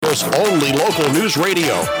Chicago's only local news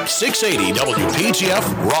radio, 680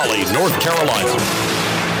 WPTF, Raleigh, North Carolina.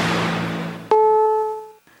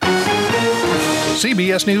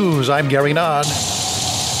 CBS News, I'm Gary Nod.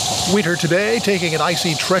 Winter today taking an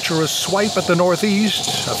icy, treacherous swipe at the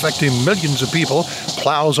Northeast, affecting millions of people.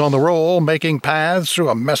 Plows on the roll, making paths through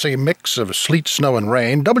a messy mix of sleet, snow, and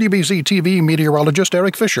rain. WBZ TV meteorologist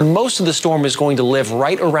Eric Fisher. Most of the storm is going to live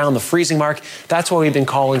right around the freezing mark. That's why we've been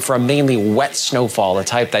calling for a mainly wet snowfall, a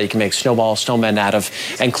type that you can make snowballs, snowmen out of,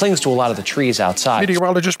 and clings to a lot of the trees outside.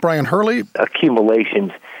 Meteorologist Brian Hurley.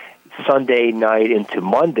 Accumulations Sunday night into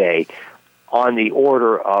Monday on the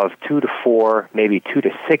order of 2 to 4, maybe 2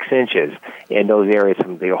 to 6 inches in those areas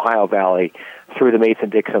from the Ohio Valley through the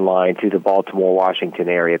Mason-Dixon line to the Baltimore-Washington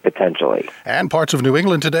area, potentially. And parts of New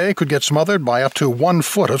England today could get smothered by up to 1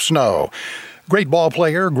 foot of snow. Great ball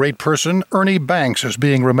player, great person, Ernie Banks is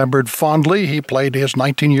being remembered fondly. He played his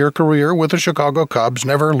 19-year career with the Chicago Cubs,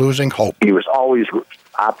 never losing hope. He was always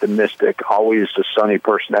optimistic, always a sunny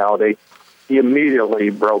personality. He immediately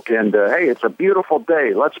broke into, hey, it's a beautiful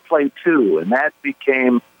day, let's play two. And that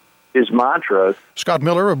became his mantra. Scott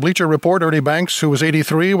Miller of Bleacher Report, Ernie Banks, who was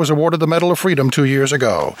 83, was awarded the Medal of Freedom 2 years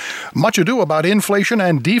ago. Much ado about inflation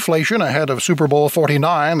and deflation ahead of Super Bowl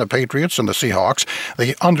 49, the Patriots and the Seahawks.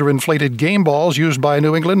 The underinflated game balls used by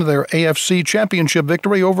New England in their AFC championship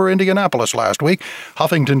victory over Indianapolis last week.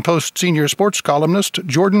 Huffington Post senior sports columnist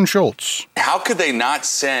Jordan Schultz. How could they not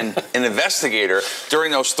send an investigator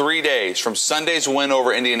during those 3 days from Sunday's win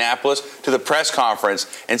over Indianapolis to the press conference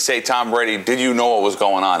and say, Tom Brady, did you know what was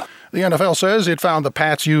going on? The NFL says it found the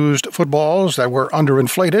Pats used footballs that were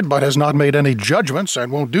underinflated, but has not made any judgments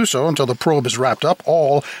and won't do so until the probe is wrapped up,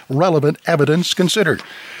 all relevant evidence considered.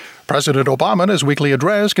 President Obama, in his weekly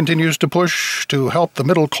address, continues to push to help the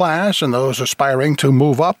middle class and those aspiring to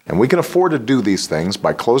move up. And we can afford to do these things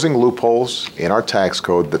by closing loopholes in our tax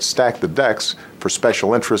code that stack the decks for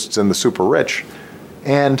special interests in the super rich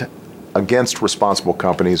and against responsible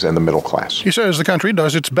companies and the middle class. He says the country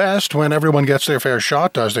does its best when everyone gets their fair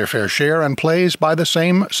shot, does their fair share, and plays by the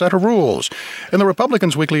same set of rules. In the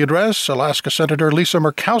Republicans' weekly address, Alaska Senator Lisa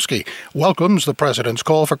Murkowski welcomes the president's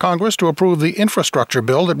call for Congress to approve the infrastructure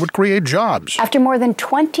bill that would create jobs. After more than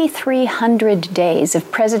 2,300 days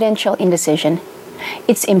of presidential indecision,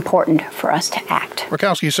 it's important for us to act.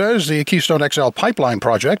 Murkowski says the Keystone XL pipeline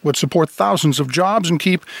project would support thousands of jobs and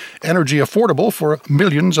keep energy affordable for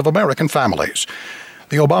millions of American families.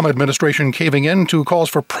 The Obama administration caving in to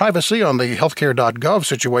calls for privacy on the healthcare.gov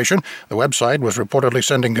situation. The website was reportedly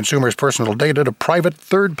sending consumers' personal data to private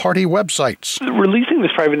third-party websites. Releasing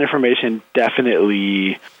this private information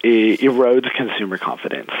definitely erodes consumer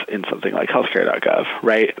confidence in something like healthcare.gov,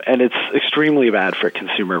 right? And it's extremely bad for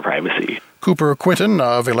consumer privacy. Cooper Quinton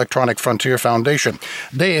of Electronic Frontier Foundation.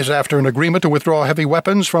 Days after an agreement to withdraw heavy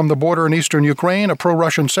weapons from the border in eastern Ukraine, a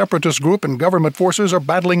pro-Russian separatist group and government forces are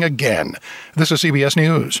battling again. This is CBS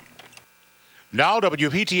News. Now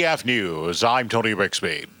WPTF News, I'm Tony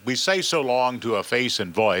Rixby. We say so long to a face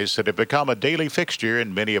and voice that have become a daily fixture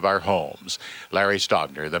in many of our homes. Larry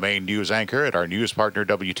Stogner, the main news anchor at our news partner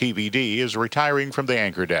WTVD, is retiring from the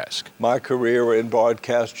anchor desk. My career in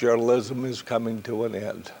broadcast journalism is coming to an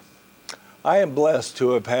end. I am blessed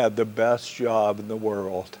to have had the best job in the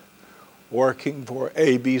world, working for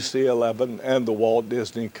ABC 11 and the Walt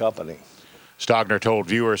Disney Company. Stogner told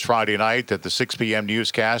viewers Friday night that the 6 p.m.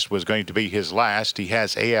 newscast was going to be his last. He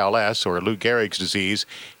has ALS, or Lou Gehrig's disease.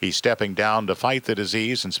 He's stepping down to fight the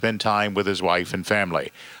disease and spend time with his wife and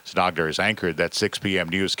family. Stogner has anchored that 6 p.m.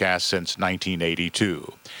 newscast since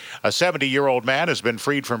 1982. A 70-year-old man has been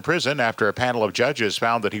freed from prison after a panel of judges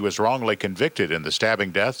found that he was wrongly convicted in the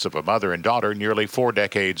stabbing deaths of a mother and daughter nearly 4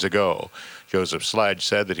 decades ago. Joseph Sledge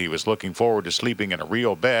said that he was looking forward to sleeping in a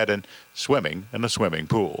real bed and swimming in a swimming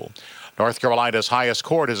pool. North Carolina's highest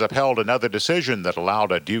court has upheld another decision that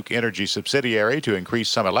allowed a Duke Energy subsidiary to increase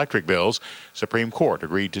some electric bills. Supreme Court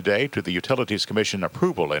agreed today to the Utilities Commission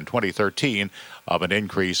approval in 2013 of an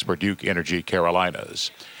increase for Duke Energy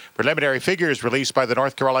Carolinas. Preliminary figures released by the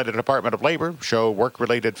North Carolina Department of Labor show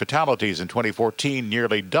work-related fatalities in 2014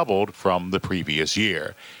 nearly doubled from the previous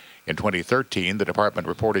year. In 2013, the department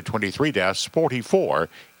reported 23 deaths, 44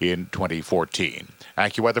 in 2014.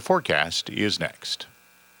 AccuWeather forecast is next.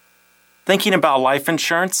 Thinking about life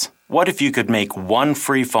insurance? What if you could make one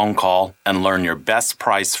free phone call and learn your best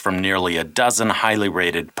price from nearly a dozen highly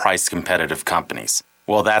rated, price-competitive companies?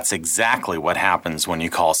 Well, that's exactly what happens when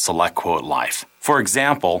you call SelectQuote Life. For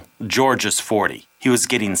example, George is 40. He was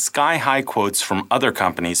getting sky-high quotes from other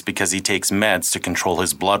companies because he takes meds to control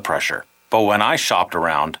his blood pressure. But when I shopped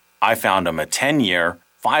around, I found him a 10-year,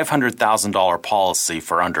 $500,000 policy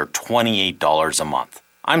for under $28 a month.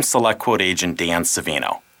 I'm SelectQuote agent Dan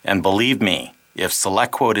Savino, and believe me, if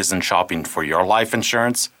SelectQuote isn't shopping for your life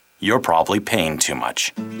insurance, you're probably paying too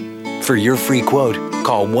much. For your free quote,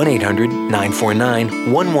 call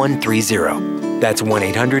 1-800-949-1130. That's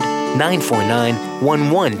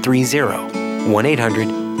 1-800-949-1130.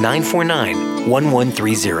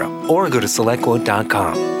 1-800-949-1130. Or go to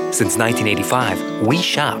SelectQuote.com. Since 1985, we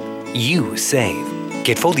shop, you save.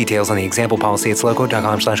 Get full details on the example policy at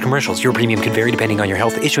SelectQuote.com/commercials. Your premium can vary depending on your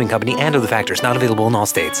health, issuing company, and other factors. Not available in all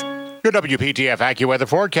states. Your WPTF AccuWeather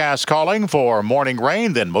forecast calling for morning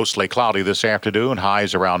rain, then mostly cloudy this afternoon.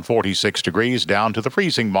 Highs around 46 degrees, down to the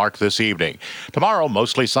freezing mark this evening. Tomorrow,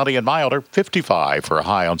 mostly sunny and milder, 55 for a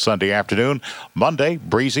high on Sunday afternoon. Monday,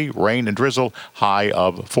 breezy, rain and drizzle, high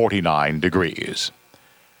of 49 degrees.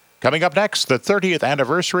 Coming up next, the 30th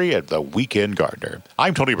anniversary of the Weekend Gardener.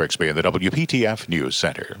 I'm Tony Brixby in the WPTF News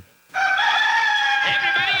Center.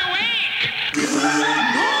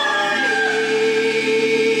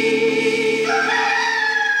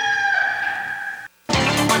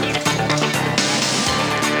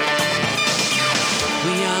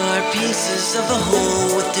 Pieces of a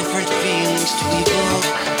whole with different feelings to evoke,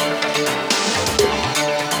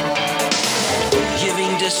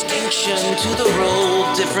 giving distinction to the role,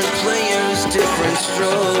 different players, different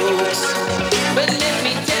strokes. But let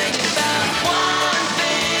me tell you about one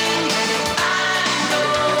thing I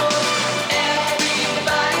know.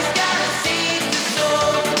 Everybody's got a seed to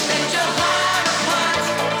sow. Let your heart of hearts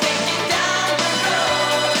take you down the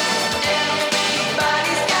road.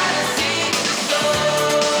 Everybody's got a seed to sow.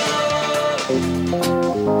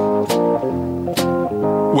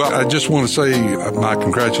 Well, I just want to say my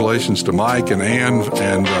congratulations to Mike and Ann,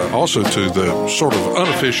 and also to the sort of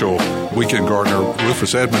unofficial Weekend Gardener,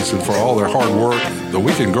 Rufus Edmondson, for all their hard work. The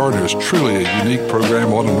Weekend Gardener is truly a unique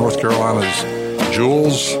program, one of North Carolina's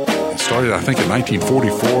jewels. It started, I think, in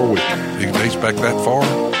 1944. It dates back that far.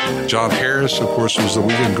 John Harris, of course, was the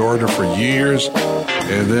Weekend Gardener for years.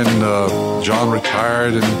 And then John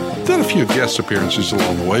retired and did a few guest appearances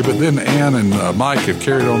along the way. But then Ann and Mike have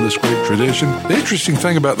carried on this great tradition. The interesting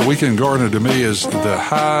thing about the Weekend Gardener to me is the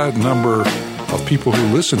high number of people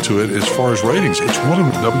who listen to it as far as ratings. It's one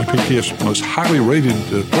of WPTF's most highly rated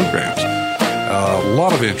programs. A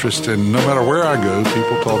lot of interest, and no matter where I go,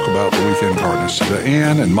 people talk about the Weekend Gardeners. So to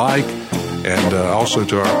Ann and Mike, and also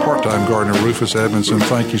to our part-time gardener, Rufus Edmondson,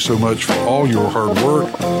 thank you so much for all your hard work.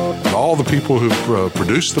 And all the people who've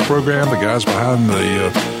produced the program, the guys behind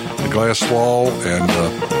the glass wall, and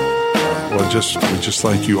we just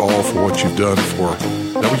thank you all for what you've done for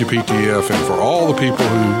WPTF and for all the people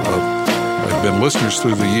who have been listeners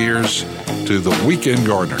through the years to the Weekend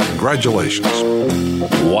Gardener. Congratulations.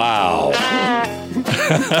 Wow.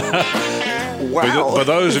 Wow. For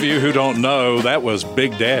those of you who don't know, that was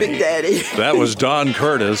Big Daddy. Big Daddy. That was Don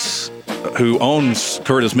Curtis, who owns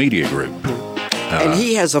Curtis Media Group. And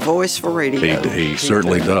he has a voice for radio. He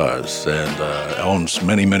certainly does, and owns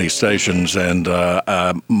many, many stations. And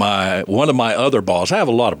one of my other bosses, I have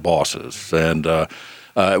a lot of bosses, and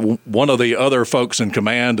one of the other folks in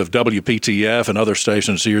command of WPTF and other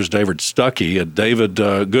stations here is David Stuckey. David,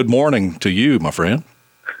 good morning to you, my friend.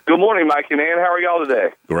 Good morning, Mike and Ann. How are y'all today?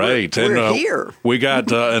 Great. We're here. We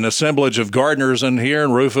got an assemblage of gardeners in here,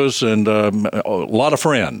 and Rufus, and a lot of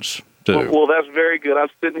friends, too. Well, that's very good. I'm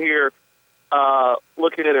sitting here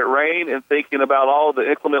looking at it rain and thinking about all the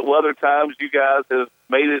inclement weather times you guys have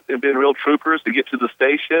made it and been real troopers to get to the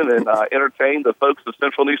station and entertain the folks of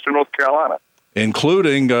Central and Eastern North Carolina.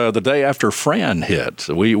 Including the day after Fran hit.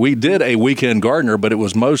 We did a Weekend Gardener, but it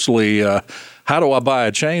was mostly how do I buy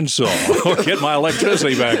a chainsaw or get my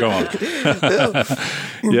electricity back on?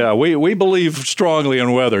 Yeah, we believe strongly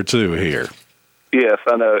in weather, too, here. Yes,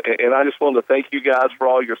 I know. And I just wanted to thank you guys for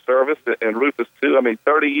all your service, and Rufus, too. I mean,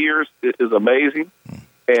 30 years is amazing.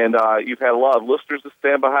 And you've had a lot of listeners that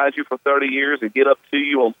stand behind you for 30 years and get up to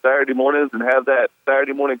you on Saturday mornings and have that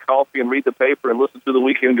Saturday morning coffee and read the paper and listen to the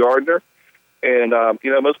Weekend Gardener. And,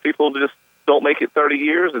 most people just don't make it 30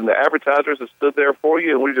 years, and the advertisers have stood there for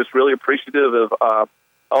you, and we're just really appreciative of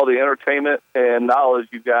all the entertainment and knowledge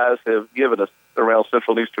you guys have given us around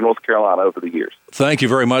Central and Eastern North Carolina over the years. Thank you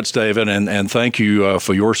very much, David, and thank you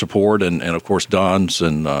for your support, and of course, Don's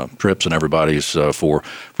and Tripp's and everybody's for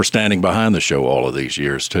standing behind the show all of these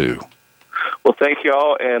years, too. Well, thank you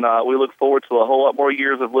all, and we look forward to a whole lot more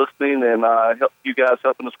years of listening and you guys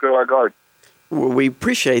helping us grow our garden. Well, we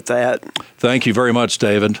appreciate that. Thank you very much,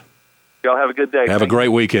 David. Y'all have a good day. Have a great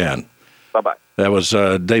weekend. Bye-bye. That was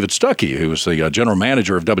David Stuckey, who is the general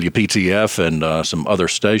manager of WPTF and some other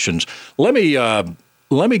stations. Let me,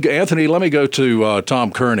 Anthony, go to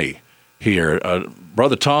Tom Kearney here.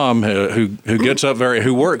 Brother Tom,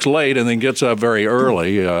 who works late and then gets up very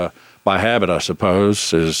early by habit, I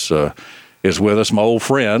suppose, is with us. My old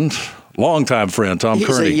friend, longtime friend, Tom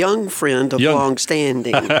Kearney. He's a young friend of long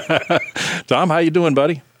standing. Tom, how you doing,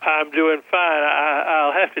 buddy? I'm doing fine.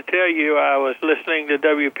 I'll have to tell you, I was listening to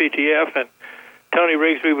WPTF, and Tony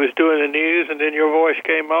Rigsby was doing the news, and then your voice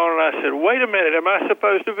came on, and I said, wait a minute, am I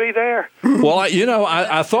supposed to be there? Well,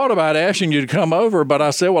 I thought about asking you to come over, but I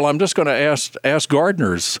said, well, I'm just going to ask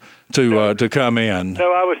gardeners to come in.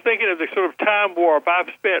 No, I was thinking of the sort of time warp. I've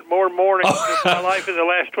spent more mornings of my life in the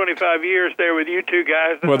last 25 years there with you two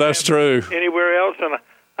guys than Well, that's true. Anywhere else, and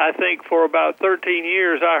I think for about 13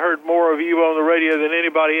 years I heard more of you on the radio than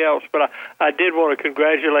anybody else, but I did want to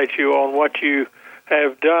congratulate you on what you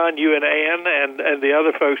have done, you and Ann and the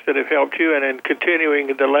other folks that have helped you, and in continuing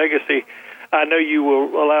the legacy. I know you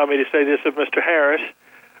will allow me to say this of Mr. Harris,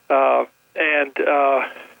 and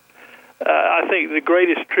I think the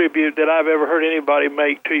greatest tribute that I've ever heard anybody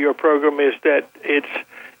make to your program is that it's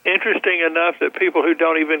interesting enough that people who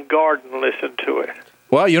don't even garden listen to it.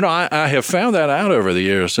 Well, I have found that out over the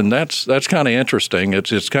years, and that's kind of interesting.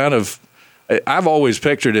 It's kind of, I've always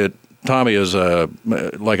pictured it, Tommy, as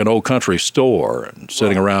like an old country store and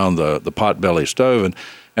sitting around the potbelly stove,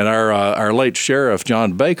 and our late sheriff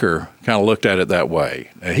John Baker kind of looked at it that way.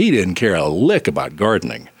 He didn't care a lick about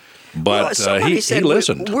gardening, but he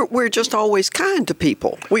listened. We're just always kind to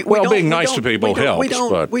people. Being nice to people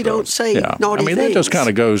helps. We don't say naughty things. That just kind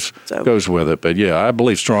of goes with it. But yeah, I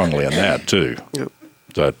believe strongly in that too.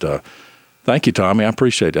 But thank you, Tommy. I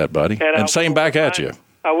appreciate that, buddy. And same back at you.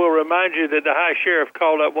 I will remind you that the high sheriff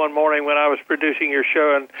called up one morning when I was producing your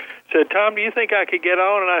show and said, Tom, do you think I could get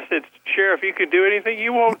on? And I said, Sheriff, you can do anything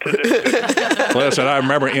you want to do. Listen, I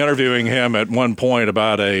remember interviewing him at one point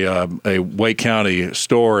about a Wake County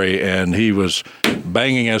story, and he was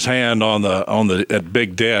banging his hand on the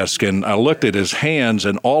big desk, and I looked at his hands,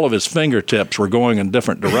 and all of his fingertips were going in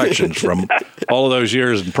different directions from all of those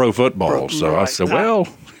years in pro football. So I said, well,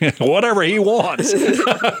 whatever he wants.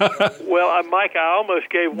 Well, Mike, I almost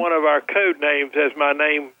gave one of our code names as my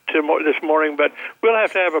name this morning, but we'll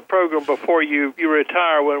have to have a program before you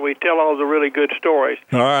retire when we tell all the really good stories.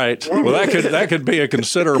 All right. Well, that could be a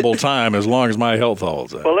considerable time as long as my health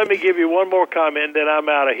holds. Well, let me give you one more comment, then I'm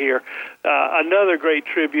out of here. Another great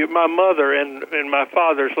tribute. My mother in my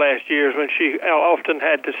father's last years, when she often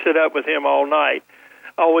had to sit up with him all night,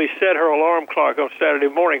 always set her alarm clock on Saturday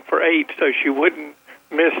morning for 8 so she wouldn't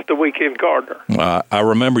miss the weekend gardener. I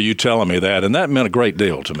remember you telling me that, and that meant a great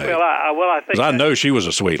deal to me. Well, I think I know she was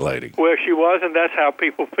a sweet lady. Well, she was, and that's how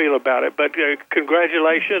people feel about it. But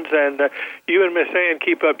congratulations, and you and Miss Ann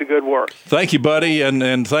keep up the good work. Thank you, buddy,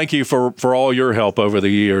 and thank you for all your help over the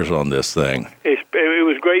years on this thing. It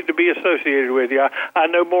was great to be associated with you. I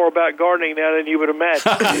know more about gardening now than you would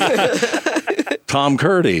imagine. Tom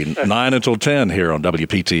Kearney, 9 until 10 here on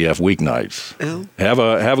WPTF weeknights. Well,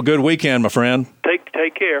 have a good weekend, my friend.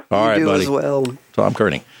 Take care. All right, buddy. As well. Tom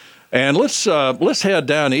Kearney. And let's head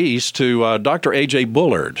down east to Dr. A.J.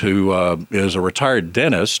 Bullard, who is a retired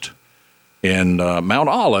dentist in Mount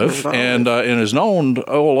Olive and is known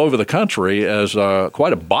all over the country as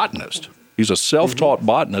quite a botanist. He's a self-taught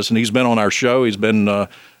botanist, and he's been on our show. He's been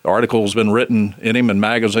articles been written in him in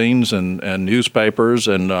magazines and newspapers,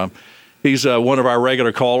 and he's one of our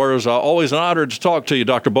regular callers. Always an honor to talk to you,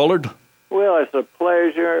 Dr. Bullard. Well, it's a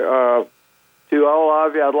pleasure. To all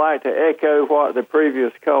of you, I'd like to echo what the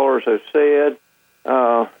previous callers have said.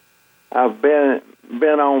 I've been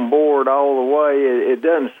on board all the way. It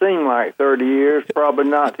doesn't seem like 30 years, probably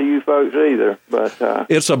not to you folks either. But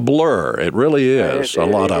it's a blur. It really is, a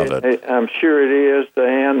lot of it. I'm sure it is to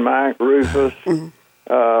Ann, Mike, Rufus, and,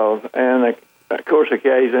 of course,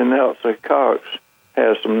 occasionally Nelson Cox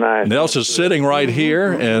has some nice. Nelson's sitting right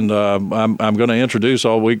here, and I'm going to introduce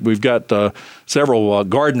all week. We've got several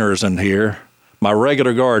gardeners in here. My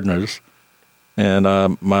regular gardeners, and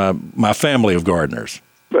my family of gardeners.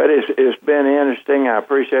 But it's been interesting. I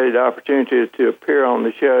appreciated the opportunity to appear on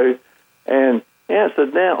the show. And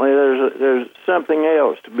incidentally, there's something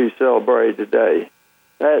else to be celebrated today.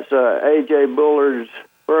 That's A.J. Bullard's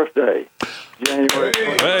birthday, January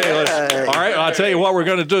 20th. All right, I'll tell you what we're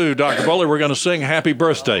going to do, Dr. Bullard. We're going to sing happy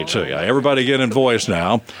birthday to you. Everybody get in voice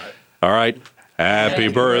now. All right. Happy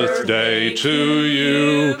birthday to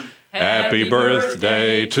you. Happy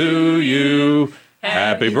birthday to you.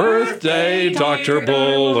 Happy birthday, Dr.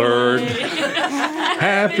 Bullard.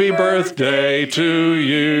 Happy birthday to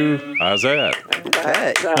you. How's that?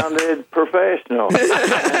 That sounded professional.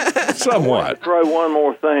 Somewhat. Throw one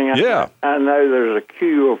more thing. Yeah. I know there's a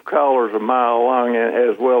queue of callers a mile long,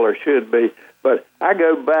 as well there should be. But I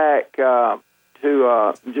go back to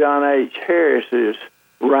John H. Harris's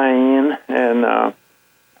reign, and I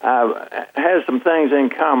had some things in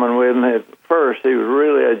common with him. At first, he was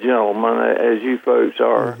really a gentleman, as you folks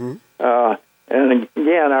are. And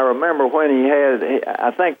again, I remember when he had,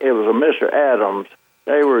 I think it was a Mr. Adams,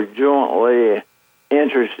 they were jointly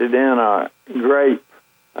interested in a grape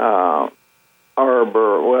arbor.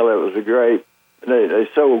 Well, it was a grape. They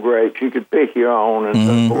sold grapes. You could pick your own and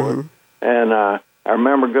so forth. And I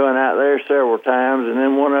remember going out there several times. And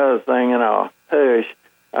then one other thing, and I'll hush,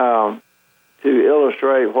 to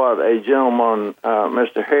illustrate what a gentleman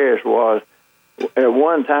Mr. Harris was. At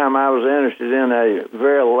one time, I was interested in a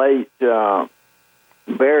very late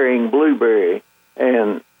bearing blueberry,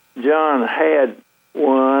 and John had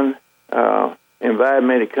one, invited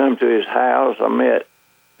me to come to his house. I met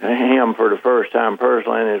him for the first time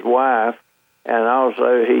personally and his wife, and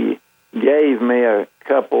also he gave me a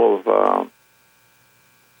couple of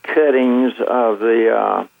cuttings of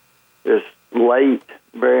this late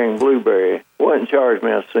bearing blueberry. Wouldn't charge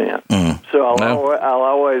me a cent. So I'll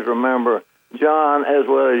always remember John as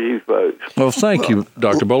well as you folks. Well, thank you,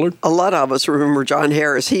 Dr. Bullard. A lot of us remember John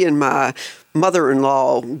Harris. He and my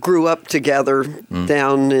mother-in-law grew up together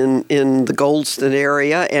down in the Goldston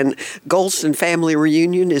area, and Goldston Family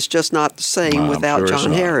Reunion is just not the same without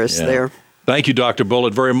John Harris there. Thank you, Dr.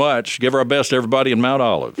 Bullard, very much. Give our best to everybody in Mount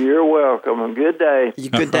Olive. You're welcome, and good day.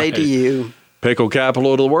 Good day to you. Pickle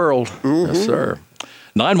capital of the world. Yes, sir.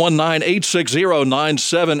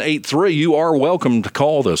 919-860-9783. You are welcome to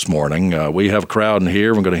call this morning. We have a crowd in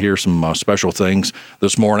here. We're going to hear some special things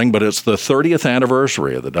this morning, but it's the 30th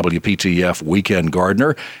anniversary of the WPTF Weekend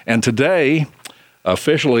Gardener, and today,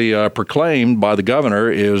 officially proclaimed by the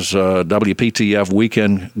governor, is WPTF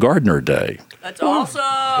Weekend Gardener Day. That's awesome.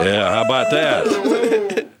 Yeah, how about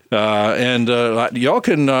that? And y'all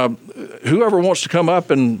can, whoever wants to come up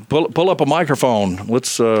and pull up a microphone,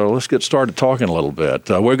 let's get started talking a little bit.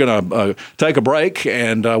 We're going to take a break,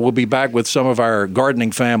 and we'll be back with some of our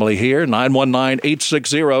gardening family here.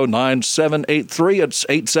 919-860-9783. It's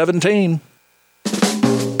 817.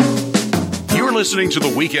 You're listening to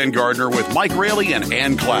The Weekend Gardener with Mike Raley and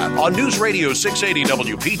Ann Clapp on News Radio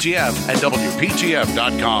 680 WPTF and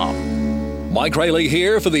WPTF.com. Mike Raley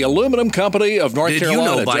here for the Aluminum Company of North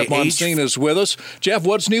Carolina. Jeff Monstein is with us. Jeff,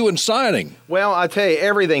 what's new in siding? Well, I tell you,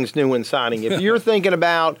 everything's new in siding. If you're thinking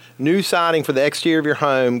about new siding for the exterior of your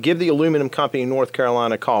home, give the Aluminum Company of North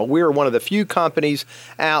Carolina a call. We are one of the few companies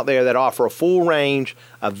out there that offer a full range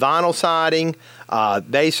of vinyl siding,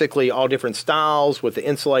 basically all different styles with the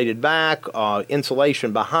insulated back,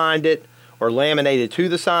 insulation behind it, or laminated to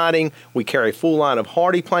the siding. We carry a full line of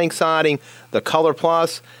Hardy plank siding. The Color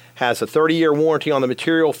Plus has a 30-year warranty on the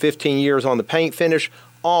material, 15 years on the paint finish.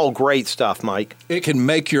 All great stuff, Mike. It can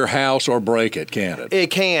make your house or break it, can't it?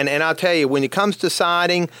 It can, and I'll tell you, when it comes to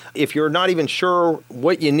siding, if you're not even sure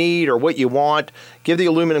what you need or what you want, give the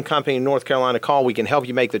Aluminum Company in North Carolina a call. We can help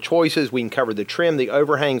you make the choices. We can cover the trim, the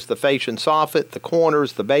overhangs, the fascia and soffit, the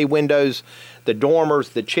corners, the bay windows, the dormers,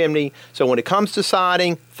 the chimney. So when it comes to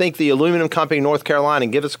siding, think the Aluminum Company in North Carolina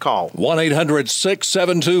and give us a call.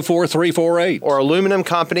 1-800-672-4348 or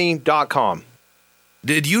aluminumcompany.com.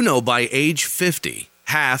 Did you know by age 50,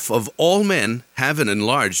 half of all men have an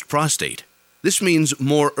enlarged prostate? This means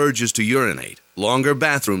more urges to urinate, longer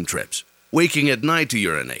bathroom trips, waking at night to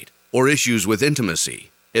urinate, or issues with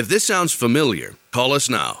intimacy. If this sounds familiar, call us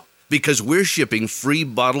now, because we're shipping free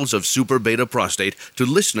bottles of Super Beta Prostate to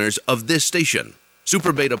listeners of this station.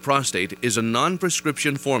 Super Beta Prostate is a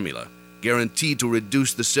non-prescription formula guaranteed to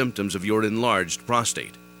reduce the symptoms of your enlarged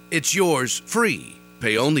prostate. It's yours free.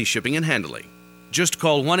 Pay only shipping and handling. Just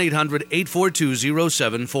call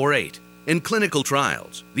 1-800-842-0748. In clinical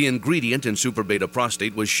trials, the ingredient in Super Beta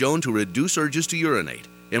Prostate was shown to reduce urges to urinate,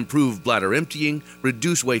 improve bladder emptying,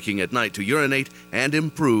 reduce waking at night to urinate, and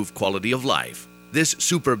improve quality of life. This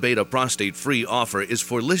Super Beta Prostate free offer is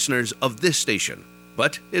for listeners of this station,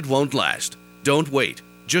 but it won't last. Don't wait.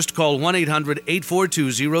 Just call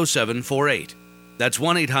 1-800-842-0748. That's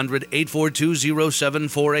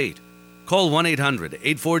 1-800-842-0748. Call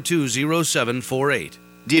 1-800-842-0748.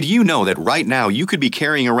 Did you know that right now you could be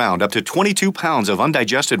carrying around up to 22 pounds of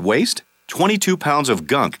undigested waste? 22 pounds of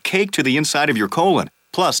gunk caked to the inside of your colon,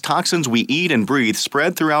 plus toxins we eat and breathe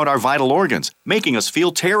spread throughout our vital organs, making us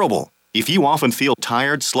feel terrible. If you often feel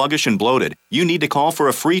tired, sluggish, and bloated, you need to call for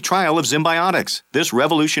a free trial of Zymbiotics. This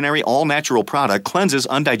revolutionary all-natural product cleanses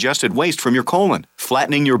undigested waste from your colon,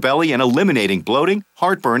 flattening your belly and eliminating bloating,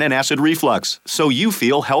 heartburn, and acid reflux, so you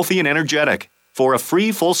feel healthy and energetic. For a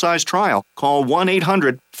free full-size trial, call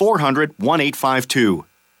 1-800-400-1852.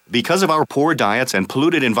 Because of our poor diets and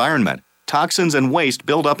polluted environment, toxins and waste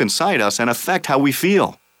build up inside us and affect how we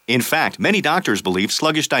feel. In fact, many doctors believe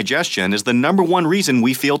sluggish digestion is the #1 reason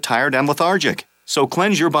we feel tired and lethargic. So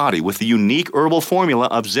cleanse your body with the unique herbal formula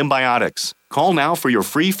of Symbiotics. Call now for your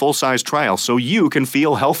free full-size trial so you can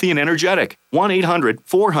feel healthy and energetic.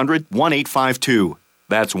 1-800-400-1852.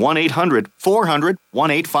 That's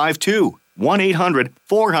 1-800-400-1852.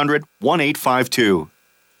 1-800-400-1852.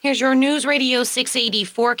 Here's your News Radio 680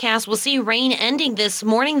 forecast. We'll see rain ending this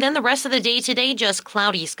morning, then the rest of the day today, just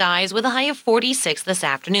cloudy skies with a high of 46 this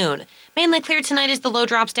afternoon. Mainly clear tonight as the low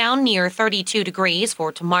drops down near 32 degrees.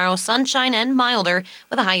 For tomorrow, sunshine and milder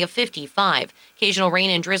with a high of 55. Occasional rain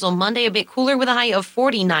and drizzle Monday, a bit cooler with a high of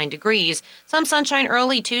 49 degrees. Some sunshine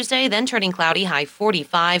early Tuesday, then turning cloudy, high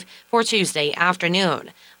 45 for Tuesday afternoon.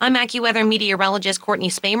 I'm AccuWeather meteorologist Courtney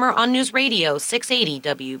Spamer on News Radio 680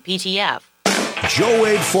 WPTF. Joe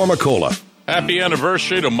Wade Formicola. Happy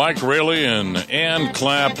anniversary to Mike Raley and Ann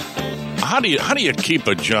Clapp. How do you keep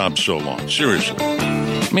a job so long? Seriously.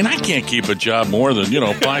 I mean, I can't keep a job more than,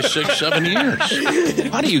 5, 6, 7 years.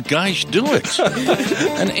 How do you guys do it?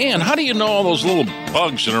 And Ann, how do you know all those little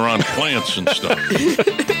bugs that are on plants and stuff?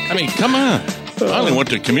 I mean, come on. I only went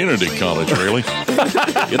to community college, really.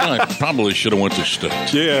 I probably should have went to state.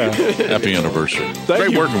 Yeah. Happy anniversary.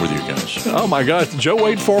 Great working with you guys. Oh, my God. Joe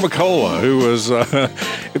Wade Formicola, who was,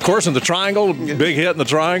 of course, in the Triangle, big hit in the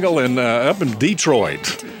Triangle, and up in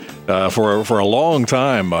Detroit. For a long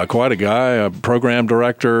time, quite a guy, a program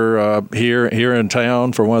director here in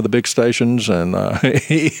town for one of the big stations, and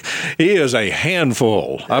he is a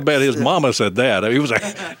handful. I bet his mama said that. He was a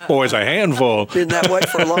handful. Been that way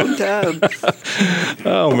for a long time.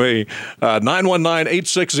 Oh me,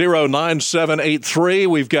 919-860-9783.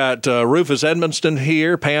 We've got Rufus Edmonston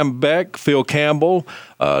here, Pam Beck, Phil Campbell,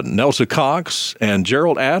 Nelson Cox, and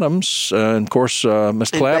Gerald Adams, and of course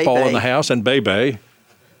Miss Clapp, all in the house, and Bebe.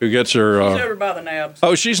 Who gets her? She's over by the nabs.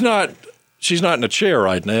 Oh, she's not in a chair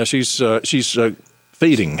right now. She's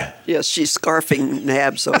feeding. Yes, she's scarfing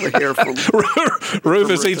nabs over here.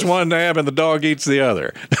 Rufus eats one nab and the dog eats the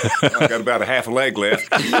other. I've got about a half a leg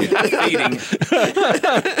left. Feeding.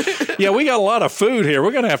 Yeah, we got a lot of food here.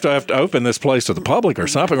 We're going to have to open this place to the public or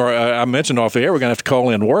something. Or I mentioned off the air, we're going to have to call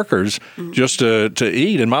in workers just to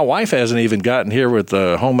eat. And my wife hasn't even gotten here with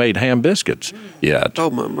homemade ham biscuits yet. Oh,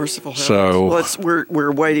 my merciful heavens. So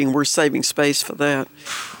we're waiting. We're saving space for that.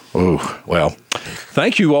 Oh, well,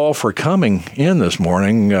 thank you all for coming in this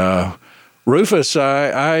morning. Rufus,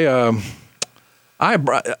 I'm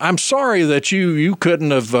sorry that you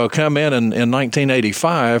couldn't have come in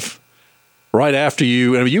 1985 right after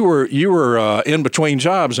you were in between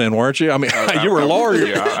jobs then, weren't you? I mean, you were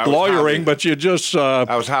lawyering, but you just...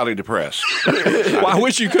 I was highly depressed. Well, I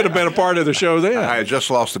wish you could have been a part of the show then. I had just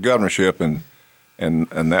lost the governorship, and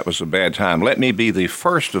that was a bad time. Let me be the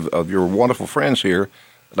first of your wonderful friends here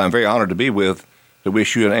that I'm very honored to be with, to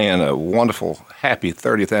wish you and Ann a wonderful, happy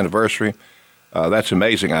 30th anniversary. That's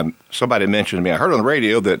amazing. Somebody mentioned to me, I heard on the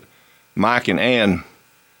radio that Mike and Ann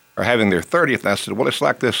are having their 30th, and I said, well, it's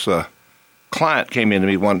like this client came in to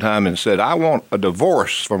me one time and said, I want a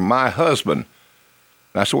divorce from my husband.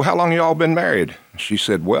 And I said, well, how long have you all been married? She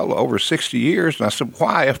said, well, over 60 years. And I said,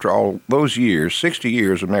 why, after all those years, 60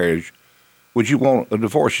 years of marriage, would you want a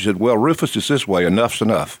divorce? She said, well, Rufus, it's this way. Enough's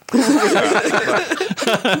enough.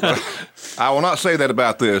 I will not say that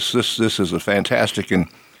about this. This is a fantastic, and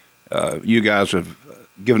you guys have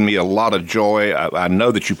given me a lot of joy. I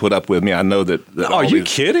know that you put up with me. I know that are you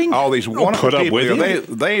kidding? All these wonderful put up people with here,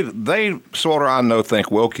 they sort of, I know,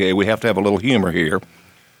 think, well, okay, we have to have a little humor here.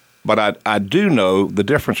 But I do know the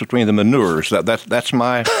difference between the manures. That's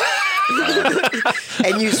my...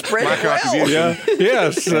 and you spread my it well. contribution. Yeah.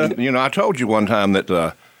 Yes. And, I told you one time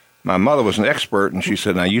that my mother was an expert, and she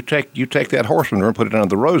said, now you take that horse manure and put it under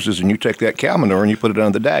the roses, and you take that cow manure and you put it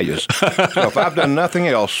under the dahlias. So if I've done nothing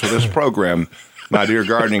else for this program, my dear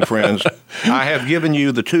gardening friends, I have given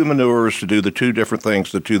you the two manures to do the two different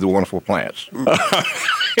things to the wonderful plants.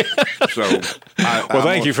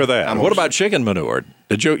 Thank you for that. What about chicken manure?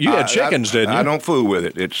 You had chickens, didn't you? I don't fool with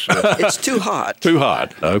it. It's too hot. Too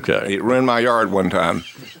hot. Okay. It ruined my yard one time.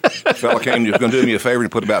 A fella came, he was going to do me a favor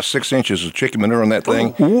and put about 6 inches of chicken manure on that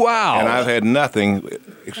thing. Wow. And I've had nothing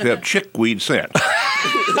except chickweed since.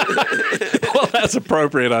 Well, that's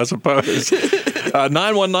appropriate, I suppose.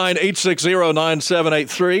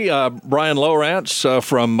 919-860-9783. Brian Lowrance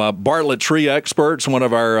from Bartlett Tree Experts, one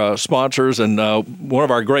of our sponsors and one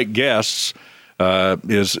of our great guests,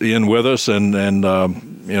 is in with us, and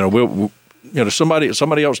we'll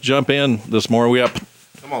somebody else jump in this morning. We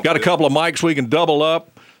got a couple of mics we can double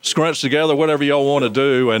up, scrunch together, whatever y'all want to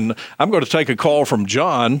do, and I'm going to take a call from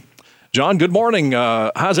John. John, good morning.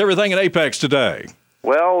 How's everything in Apex today?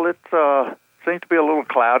 Well, it seems to be a little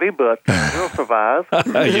cloudy, but we'll survive.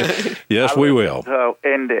 Yes, we will.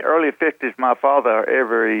 In the early 50s, my father,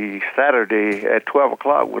 every Saturday at 12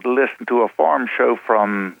 o'clock, would listen to a farm show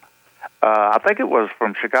from, I think it was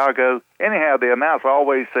from Chicago. Anyhow, the announcer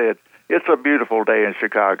always said, "It's a beautiful day in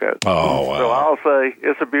Chicago." Oh, wow. So I'll say,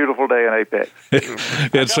 it's a beautiful day in Apex.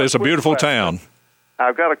 It's a beautiful town.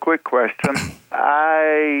 I've got a quick question.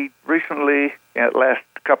 I recently, in the last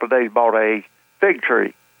couple of days, bought a fig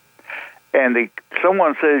tree. And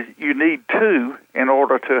someone says you need 2 in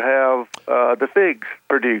order to have the figs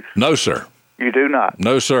produced. No, sir. You do not?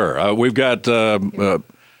 No, sir. We've got,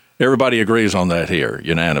 everybody agrees on that here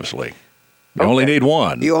unanimously. You only need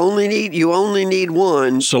 1. You only need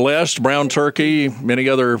 1. Celeste, brown turkey, many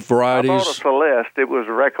other varieties. I bought a Celeste. It was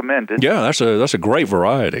recommended. Yeah, that's a great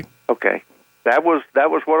variety. Okay. That was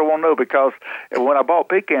what I want to know, because when I bought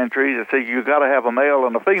pecan trees, it said you got to have a male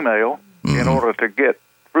and a female in order to get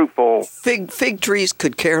fruitful. Fig trees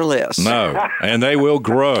could care less. No, and they will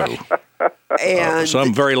grow. And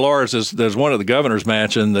some very large. There's one at the governor's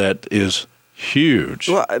mansion that is huge.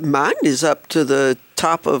 Well, mine is up to the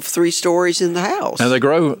top of 3 stories in the house. And they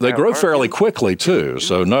grow fairly quickly too.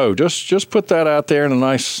 So no, just put that out there in a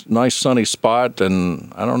nice sunny spot.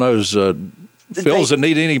 And I don't know, Phil, does it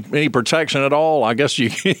need any protection at all? I guess you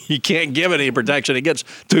can't give it any protection. It gets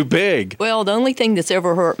too big. Well, the only thing that's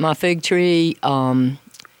ever hurt my fig tree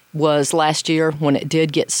was last year when it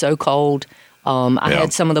did get so cold. I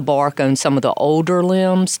had some of the bark on some of the older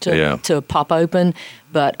limbs to pop open,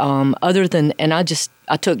 but other than, and I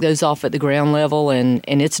took those off at the ground level, and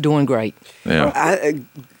it's doing great. Yeah.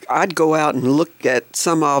 I'd go out and look at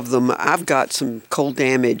some of them. I've got some cold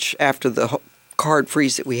damage after the hard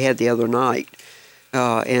freeze that we had the other night,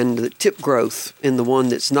 and the tip growth in the one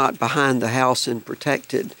that's not behind the house and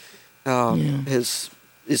protected is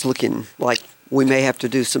looking like we may have to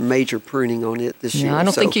do some major pruning on it this year. I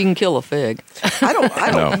don't think you can kill a fig. I don't.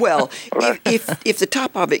 No. Well, if the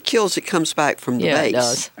top of it kills, it comes back from the base. It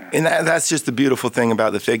does. And that's just the beautiful thing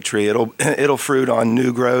about the fig tree. It'll fruit on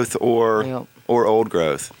new growth or old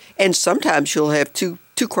growth. And sometimes you'll have two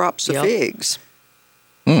crops of figs.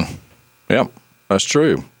 Yep, that's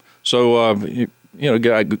true. So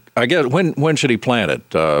I guess when should he plant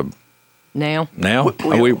it? Now.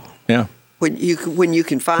 When you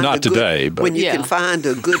can find can find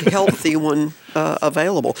a good healthy one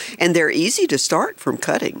available, and they're easy to start from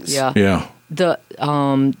cuttings. Yeah. The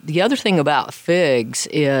other thing about figs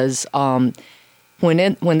is when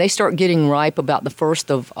they start getting ripe about the 1st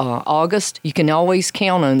of August, you can always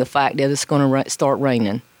count on the fact that it's going to start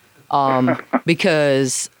raining,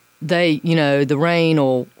 because the rain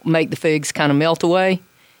will make the figs kind of melt away.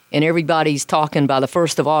 And everybody's talking by the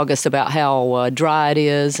 1st of August about how dry it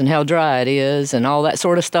is and how dry it is and all that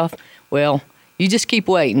sort of stuff. Well, you just keep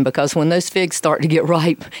waiting, because when those figs start to get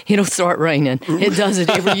ripe, it'll start raining. It does it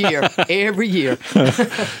every year, every year.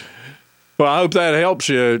 Well, I hope that helps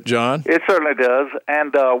you, John. It certainly does.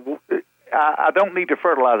 And I don't need to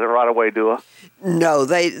fertilize it right away, do I? No,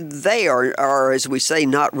 they are, as we say,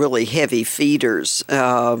 not really heavy feeders.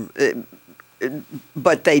 But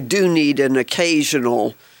they do need an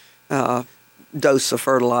occasional dose of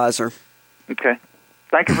fertilizer. Okay.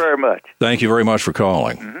 Thank you very much. Thank you very much for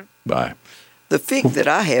calling. Mm-hmm. Bye. The fig that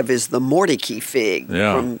I have is the Mordecai fig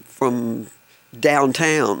from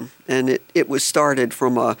downtown, and it was started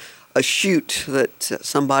from a shoot that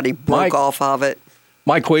somebody broke off of it.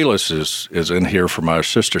 Mike Wheelis is in here from our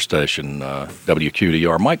sister station,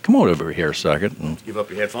 WQDR. Mike, come on over here a second. And give up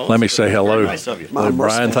your headphones. Let me say hello. Nice of you.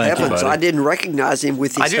 Brian, thank you, buddy. I didn't recognize him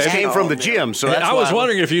with his I just came from the gym, so that's I was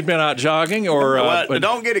wondering if you'd been out jogging or...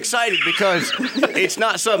 don't get excited, because it's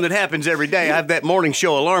not something that happens every day. I have that morning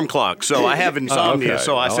show alarm clock, so I have insomnia.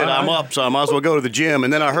 So I said, I'm up, so I might as well go to the gym.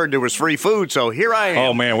 And then I heard there was free food, so here I am.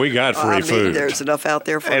 Oh, man, we got free food. There's enough out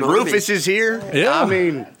there for And Rufus is here. Yeah. I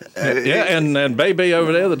mean... and Baby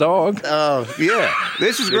over there, the dog. Yeah,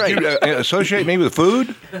 this is great. Did you associate me with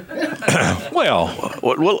food?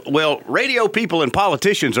 Well, radio people and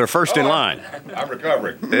politicians are first in line. I'm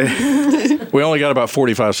recovering. We only got about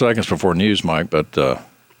 45 seconds before news, Mike, but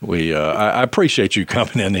I appreciate you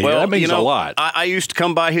coming in here. Well, that means a lot. I used to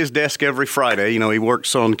come by his desk every Friday. He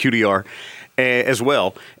works on QDR. as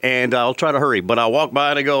well, and I'll try to hurry. But I walk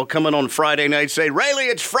by and I go, coming on Friday night, say, Rayleigh,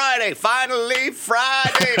 it's Friday, finally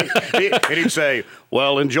Friday. And he'd say,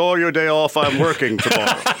 well, enjoy your day off. I'm working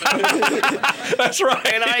tomorrow. That's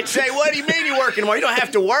right. And I'd say, what do you mean you're working tomorrow? You don't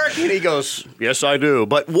have to work. And he goes, yes, I do.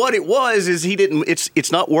 But what it was is he didn't,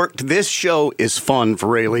 it's not work. This show is fun for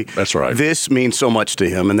Rayleigh. That's right. This means so much to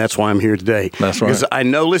him, and that's why I'm here today. That's right. Because I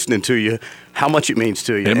know listening to you how much it means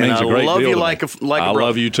to you. It means a great deal. I love you to like me. a like I a brother.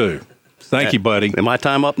 love you too. Thank you, buddy. Am I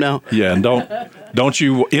time up now? Yeah, and don't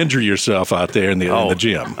you injure yourself out there in the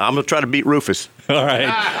gym. I'm going to try to beat Rufus. All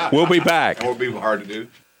right. We'll be back. That will be hard to do.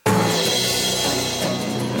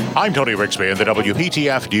 I'm Tony Rixby in the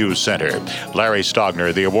WPTF News Center. Larry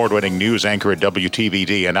Stogner, the award-winning news anchor at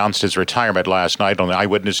WTVD, announced his retirement last night on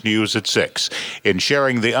Eyewitness News at 6. In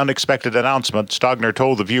sharing the unexpected announcement, Stogner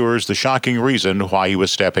told the viewers the shocking reason why he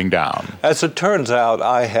was stepping down. As it turns out,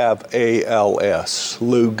 I have ALS,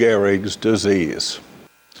 Lou Gehrig's disease.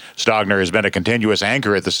 Stogner has been a continuous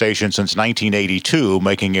anchor at the station since 1982,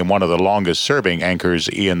 making him one of the longest-serving anchors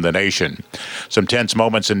in the nation. Some tense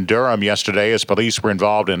moments in Durham yesterday as police were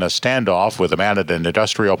involved in a standoff with a man at an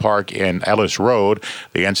industrial park in Ellis Road.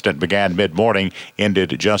 The incident began mid-morning,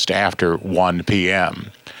 ended just after 1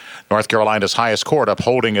 p.m. North Carolina's highest court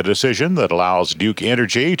upholding a decision that allows Duke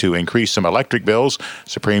Energy to increase some electric bills.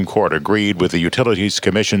 Supreme Court agreed with the Utilities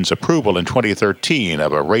Commission's approval in 2013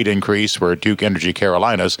 of a rate increase for Duke Energy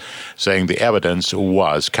Carolinas, saying the evidence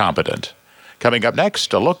was competent. Coming up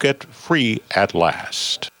next, a look at Free at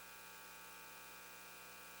Last.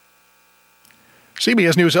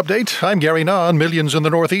 CBS News Update. I'm Gary Nunn. Millions in the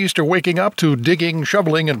Northeast are waking up to digging,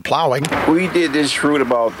 shoveling, and plowing. We did this route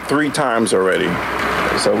about 3 times already.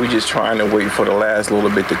 So we're just trying to wait for the last little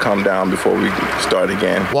bit to come down before we start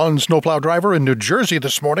again. One snowplow driver in New Jersey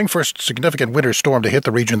this morning, first significant winter storm to hit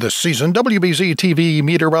the region this season. WBZ TV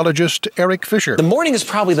meteorologist Eric Fisher. The morning is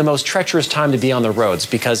probably the most treacherous time to be on the roads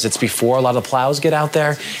because it's before a lot of plows get out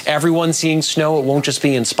there. Everyone's seeing snow. It won't just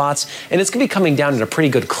be in spots. And it's going to be coming down at a pretty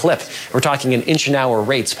good clip. We're talking an inch-an-hour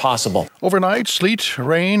rates possible. Overnight, sleet,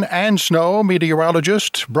 rain, and snow.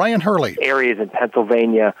 Meteorologist Brian Hurley. Areas in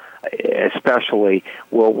Pennsylvania especially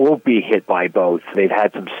will be hit by both. They've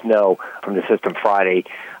had some snow from the system Friday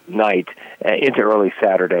night into early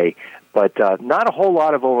Saturday, but not a whole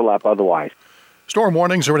lot of overlap otherwise. Storm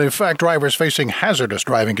warnings are in effect. Drivers facing hazardous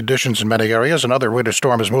driving conditions in many areas. Another winter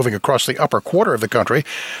storm is moving across the upper quarter of the country,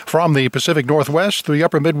 from the Pacific Northwest to the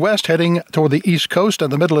upper Midwest, heading toward the East Coast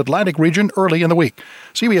and the Middle Atlantic region early in the week.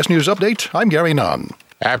 CBS News Update, I'm Gary Nunn.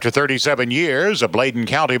 After 37 years, a Bladen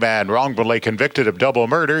County man wrongfully convicted of double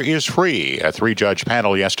murder is free. A 3-judge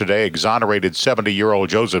panel yesterday exonerated 70-year-old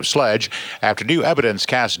Joseph Sledge after new evidence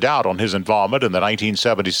cast doubt on his involvement in the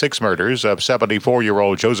 1976 murders of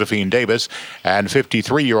 74-year-old Josephine Davis and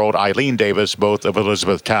 53-year-old Eileen Davis, both of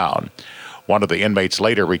Elizabethtown. One of the inmates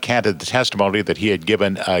later recanted the testimony that he had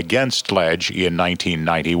given against Sledge in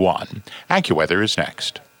 1991. AccuWeather is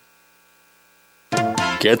next.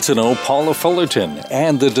 Get to know Paula Fullerton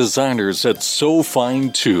and the designers at So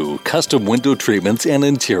Fine 2, custom window treatments and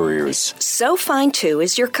interiors. So Fine 2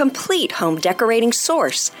 is your complete home decorating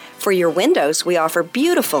source. For your windows, we offer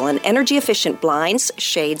beautiful and energy-efficient blinds,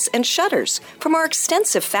 shades, and shutters. From our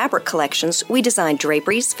extensive fabric collections, we design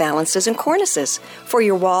draperies, valances, and cornices. For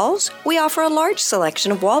your walls, we offer a large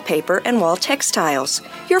selection of wallpaper and wall textiles.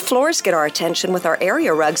 Your floors get our attention with our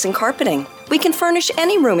area rugs and carpeting. We can furnish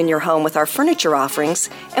any room in your home with our furniture offerings,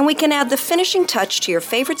 and we can add the finishing touch to your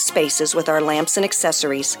favorite spaces with our lamps and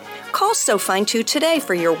accessories. Call So Fine 2 today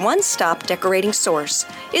for your one-stop decorating source.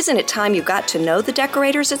 Isn't it time you got to know the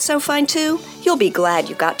decorators at So Fine 2? You'll be glad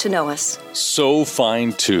you got to know us. So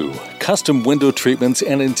Fine 2, custom window treatments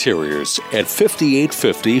and interiors at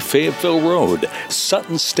 5850 Fayetteville Road,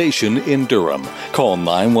 Sutton Station in Durham. Call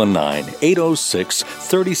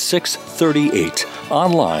 919-806-3638.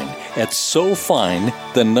 Online at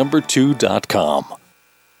SoFine2.com.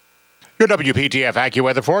 Your WPTF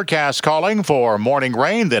AccuWeather forecast calling for morning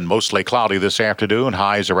rain, then mostly cloudy this afternoon.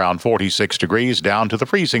 Highs around 46 degrees, down to the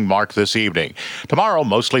freezing mark this evening. Tomorrow,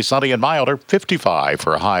 mostly sunny and milder, 55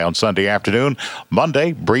 for a high on Sunday afternoon.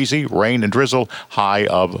 Monday, breezy, rain and drizzle, high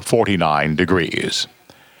of 49 degrees.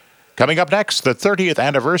 Coming up next, the 30th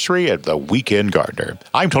anniversary of the Weekend Gardener.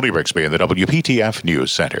 I'm Tony Rixby in the WPTF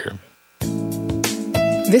News Center.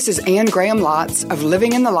 This is Ann Graham Lotz of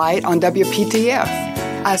Living in the Light on WPTF.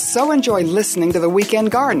 I so enjoy listening to The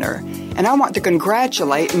Weekend Gardener, and I want to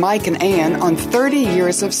congratulate Mike and Ann on 30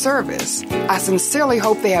 years of service. I sincerely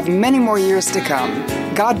hope they have many more years to come.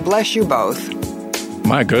 God bless you both.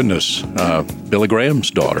 My goodness, Billy Graham's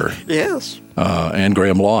daughter. Yes. Ann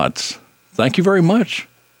Graham Lotz. Thank you very much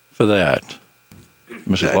for that.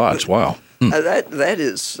 Mrs. Lotz, wow. That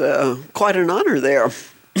is quite an honor there.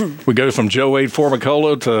 We go from Joe Wade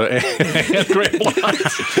Formicola to Ann Graham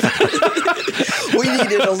Lotz. We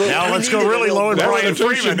needed a little. Now let's go really low in Brian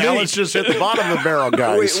Freeman. Now let's just hit the bottom of the barrel,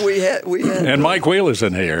 guys. We had. And Mike Wheeler's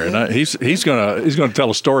in here, and he's gonna tell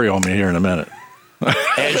a story on me here in a minute.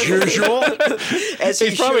 As usual.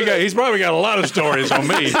 He's probably got a lot of stories on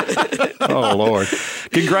me. Oh Lord!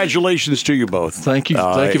 Congratulations to you both. Thank you.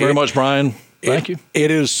 Thank you very much, Brian. Thank you. It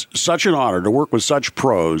is such an honor to work with such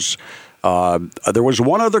pros. There was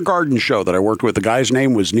one other garden show that I worked with. The guy's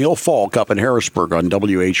name was Neil Falk up in Harrisburg on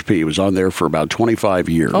WHP. He was on there for about 25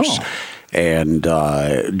 years. Oh. And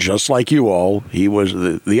just like you all, he was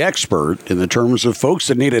the expert in the terms of folks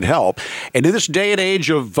that needed help. And in this day and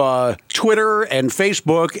age of Twitter and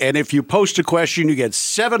Facebook, and if you post a question, you get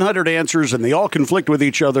 700 answers, and they all conflict with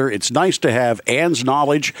each other. It's nice to have Ann's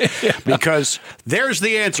knowledge because there's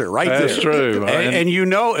the answer right there. That's true. And you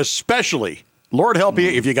know, especially, Lord help you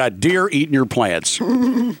if you got deer eating your plants.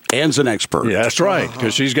 Ann's an expert. Yeah, that's right,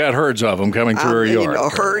 because she's got herds of them coming through her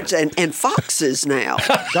yard. Herds and foxes now.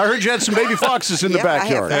 I heard you had some baby foxes in the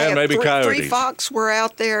backyard. I have and maybe coyotes. 3 fox were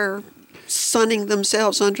out there sunning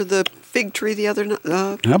themselves under the fig tree the other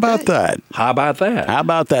night. How about that? How about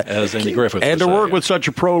that? As Andy Griffith and to work with such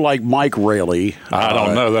a pro like Mike Raley. I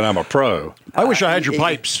don't know that I'm a pro. I wish I had your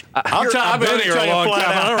pipes. I've been here a long time.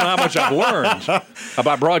 I don't know how much I've learned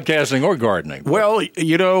about broadcasting or gardening. Well,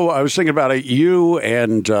 you know, I was thinking about it. You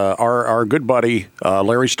and our good buddy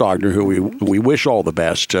Larry Stogner, who we wish all the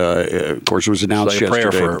best. Of course, it was announced yesterday.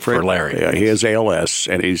 Prayer for Larry. Yeah, he has ALS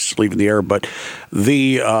and he's leaving the air. But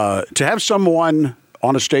to have someone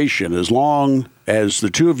on a station as long as the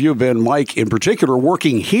two of you have been, Mike in particular,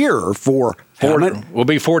 working here for 40, will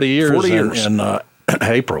be 40 years. 40 years. In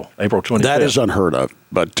April 25th. That is unheard of.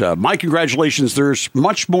 But Mike, congratulations. There's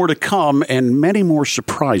much more to come and many more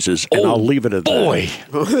surprises, and I'll leave it at that. Boy.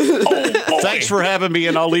 Thanks for having me,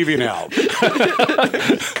 and I'll leave you now.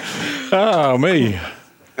 Oh, me.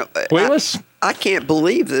 Willis? I can't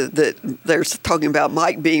believe that they're talking about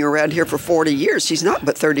Mike being around here for 40 years. He's not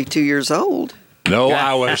but 32 years old. No,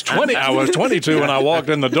 I was 20. I was 22 when I walked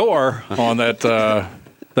in the door on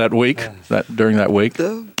that week. During that week.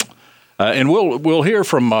 And we'll hear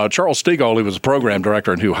from Charles Stegall, who was the program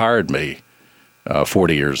director and who hired me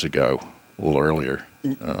 40 years ago, a little earlier.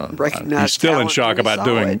 He's still in shock about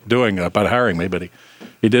about hiring me, but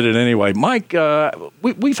he did it anyway. Mike,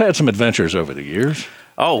 we've had some adventures over the years.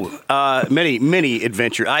 Oh, many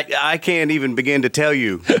adventures. I can't even begin to tell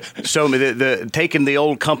you. So taking the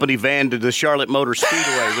old company van to the Charlotte Motor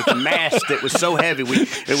Speedway with the mast that was so heavy we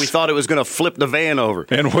thought it was going to flip the van over.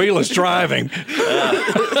 And wheelless driving.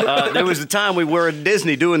 There was a time we were at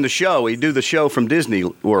Disney doing the show. We do the show from Disney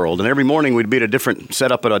World, and every morning we'd be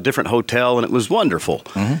set up at a different hotel, and it was wonderful.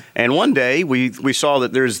 Mm-hmm. And one day we saw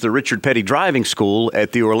that there's the Richard Petty Driving School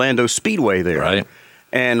at the Orlando Speedway there. Right.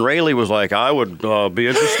 And Rayleigh was like, I would be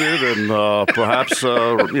interested in perhaps,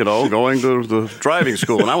 going to the driving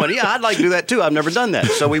school. And I went, yeah, I'd like to do that too. I've never done that.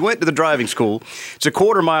 So we went to the driving school. It's a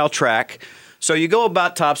quarter-mile track. So you go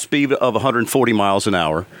about top speed of 140 miles an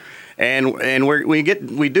hour. And we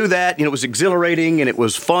do that, and it was exhilarating, and it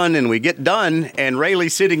was fun, and we get done, and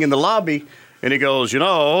Rayleigh's sitting in the lobby, and he goes,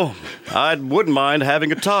 I wouldn't mind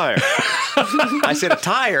having a tire. I said, a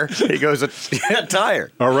tire? He goes, a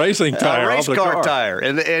tire. A racing tire. A race car tire.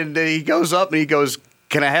 And he goes up and he goes,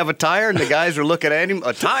 can I have a tire? And the guys are looking at him,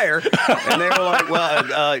 a tire? And they were like,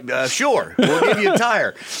 well, sure, we'll give you a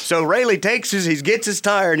tire. So Rayleigh he gets his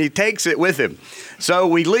tire and he takes it with him. So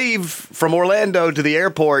we leave from Orlando to the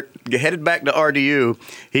airport, headed back to RDU.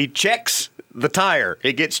 He checks the tire.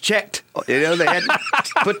 It gets checked. They had to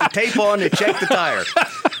put the tape on and check the tire.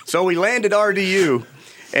 So we landed RDU,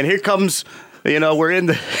 and here comes, we're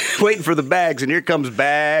waiting for the bags, and here comes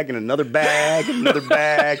bag and another bag and another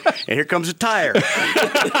bag, and here comes a tire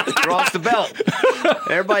across the belt.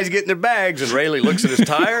 Everybody's getting their bags, and Rayleigh looks at his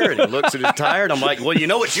tire, and he looks at his tire, and I'm like, well,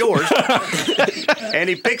 it's yours. And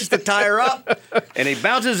he picks the tire up, and he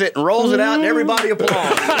bounces it and rolls it out, and everybody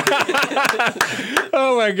applauds.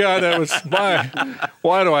 Oh, my God, that was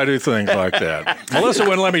why do I do things like that? Melissa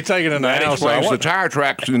wouldn't let me take it in the house. The tire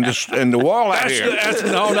tracks in the wall out here.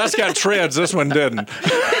 That's got treads. This one didn't.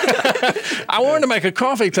 I wanted to make a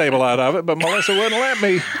coffee table out of it, but Melissa wouldn't let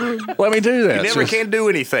me do that. You never can do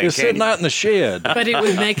anything. It's sitting out in the shed. But it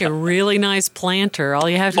would make a really nice planter. All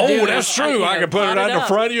you have to do. Oh, that's true. I could put it out in the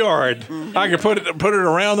front yard. I could put it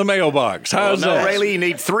around the mailbox. How's that? Rayleigh, you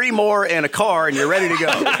need 3 more and a car, and you're ready to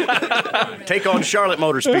go. Take on Charlotte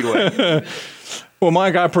Motor Speedway. Well,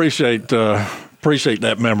 Mike, I appreciate appreciate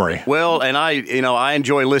that memory. Well, and I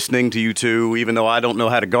enjoy listening to you two, even though I don't know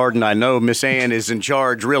how to garden. I know Miss Ann is in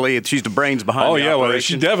charge, really. She's the brains behind the operation. Well,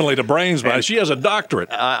 she's definitely the brains behind it. She has a doctorate.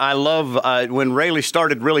 I love when Rayleigh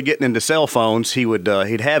started really getting into cell phones, he'd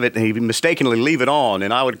have it, and he'd mistakenly leave it on,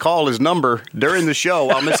 and I would call his number during the show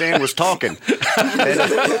while Miss Ann was talking.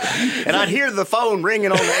 And I'd hear the phone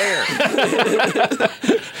ringing on the air.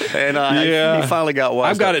 And he finally got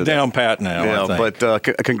wise. I've got it down pat now. Yeah, I think. but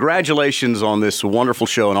congratulations on this wonderful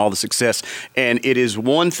show and all the success. And it is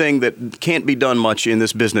one thing that can't be done much in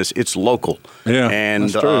this business. It's local. Yeah, and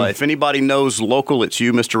that's true. If anybody knows local, it's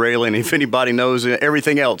you, Mr. Rayleigh. And if anybody knows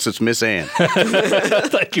everything else, it's Miss Ann.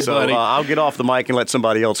 Thank you, buddy. I'll get off the mic and let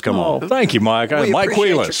somebody else come on. Thank you, Mike. Mike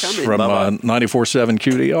Wheelis from 94.7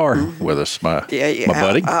 QDR with us, my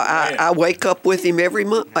buddy. I wake up with him every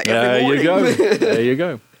morning. There you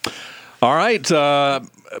go. All right.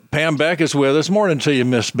 Pam Beck is with us. Morning to you,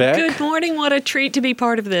 Miss Beck. Good morning. What a treat to be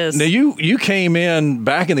part of this. Now, you came in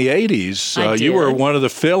back in the 80s. You were one of the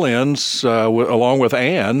fill-ins along with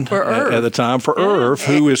Ann at the time for Irv,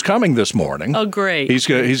 who is coming this morning. Oh, great. He's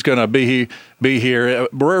going to be here.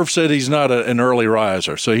 Irv said he's not an early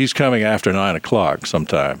riser, so he's coming after 9 o'clock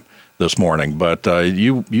sometime this morning. But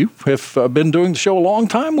you have been doing the show a long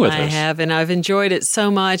time with us. I have, and I've enjoyed it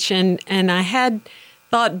so much. And I had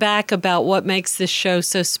thought back about what makes this show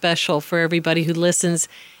so special for everybody who listens.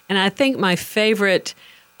 And I think my favorite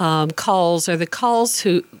calls are the calls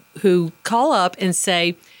who call up and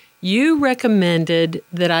say, you recommended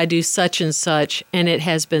that I do such and such, and it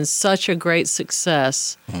has been such a great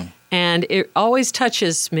success. Mm-hmm. And it always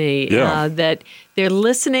touches me that they're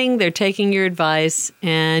listening, they're taking your advice,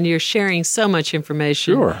 and you're sharing so much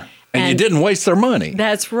information. Sure. And you didn't waste their money.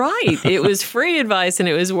 That's right. It was free advice, and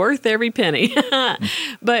it was worth every penny.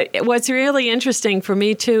 But what's really interesting for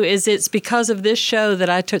me, too, is it's because of this show that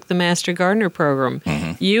I took the Master Gardener program.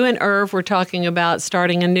 Mm-hmm. You and Irv were talking about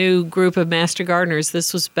starting a new group of Master Gardeners.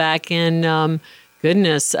 This was back in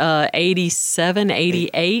 87,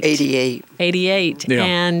 88? 88. Yeah.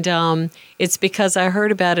 And it's because I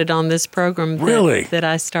heard about it on this program that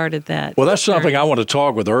I started that. Well, that's something I want to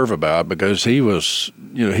talk with Irv about, because he was,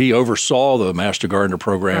 he oversaw the Master Gardener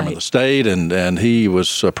program in the state, and he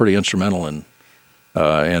was pretty instrumental in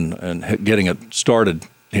getting it started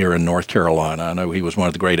here in North Carolina. I know he was one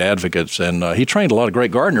of the great advocates, and he trained a lot of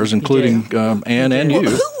great gardeners, including Ann and you.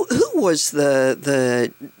 Who was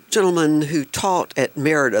the gentleman who taught at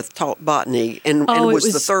Meredith, taught botany, and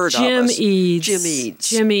was the third Jim of us? Eads. Jim Eads.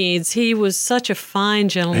 Jim Eads. He was such a fine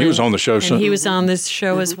gentleman. He was on the show. And he was on this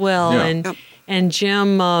show as well. Yeah. And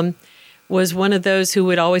Jim was one of those who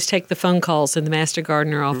would always take the phone calls in the Master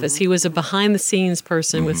Gardener office. He was a behind-the-scenes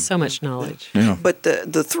person with so much knowledge. Yeah. But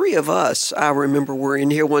the three of us, I remember, were in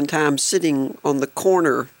here one time sitting on the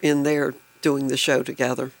corner in there doing the show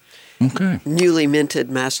together. Okay. Newly minted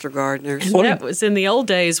Master Gardeners. And that was in the old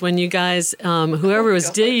days when you guys, whoever was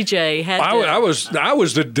DJ, had I was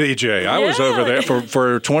the DJ. I was over there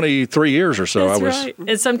for 23 years or so. That's right.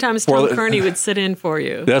 And sometimes Tom Kearney would sit in for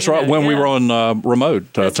you. That's right. When we were on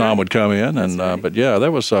remote, Tom would come in. And but yeah, there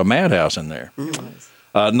was a madhouse in there.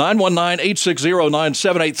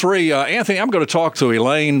 919-860-9783. Anthony, I'm going to talk to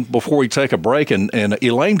Elaine before we take a break. And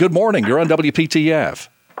Elaine, good morning. You're on WPTF.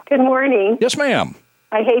 Good morning. Yes, ma'am.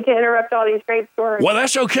 I hate to interrupt all these great stories. Well,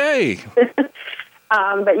 that's okay.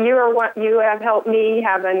 But you have helped me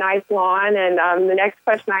have a nice lawn. And the next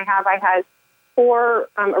question I had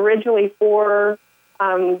originally four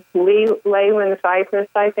Leyland cypress,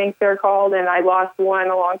 I think they're called, and I lost one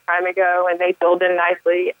a long time ago, and they filled in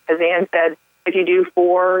nicely. As Ann said, if you do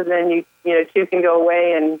four, then two can go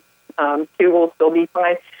away, and two will still be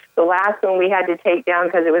fine. The last one we had to take down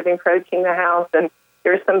because it was encroaching the house, and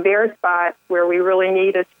there's some bare spots where we really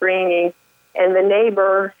need a screening, and the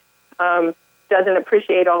neighbor doesn't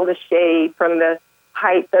appreciate all the shade from the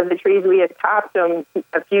height of the trees. We had topped them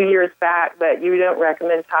a few years back, but you don't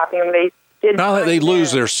recommend topping them. They did. Now that they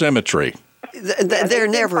lose their symmetry. They're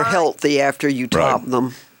never healthy after you top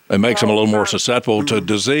them. It makes them a little more susceptible to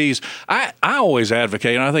disease. I always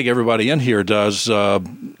advocate, and I think everybody in here does,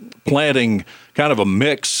 planting kind of a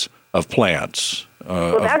mix of plants.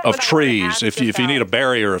 Of trees, if you need a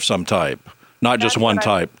barrier of some type, not just one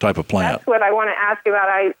type of plant. That's what I want to ask about.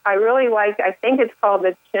 I really like, I think it's called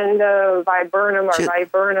the Chindo viburnum or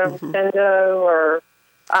viburnum chindo, or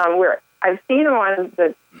where I've seen them on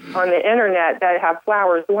the internet that have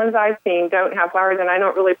flowers. The ones I've seen don't have flowers, and I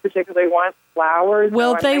don't really particularly want flowers.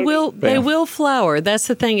 Well, they will flower. That's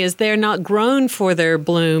the thing, is they're not grown for their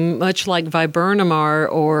bloom, much like viburnum are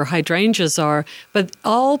or hydrangeas are, but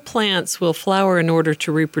all plants will flower in order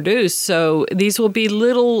to reproduce. So these will be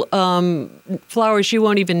little flowers you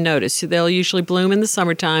won't even notice. They'll usually bloom in the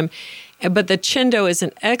summertime. But the Chindo is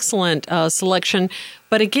an excellent selection.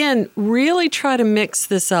 But again, really try to mix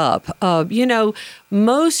this up.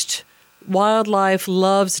 Most wildlife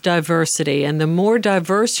loves diversity, and the more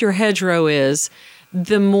diverse your hedgerow is,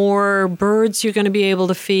 the more birds you're going to be able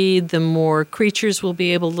to feed, the more creatures will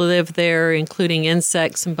be able to live there, including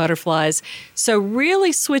insects and butterflies. So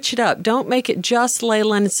really switch it up. Don't make it just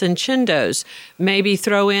leylands and chindos. Maybe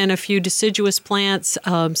throw in a few deciduous plants,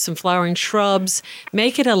 some flowering shrubs.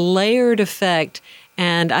 Make it a layered effect,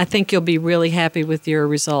 and I think you'll be really happy with your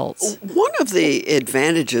results. One of the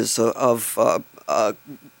advantages of a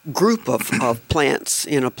group of plants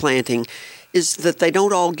in a planting is that they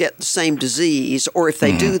don't all get the same disease, or if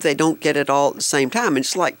they do, they don't get it all at the same time.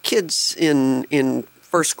 It's like kids in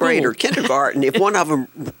first grade or kindergarten. If one of them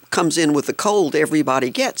comes in with a cold, everybody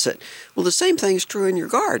gets it. Well, the same thing's true in your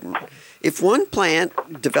garden. If one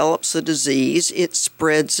plant develops a disease, it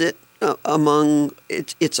spreads it among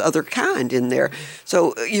its other kind in there.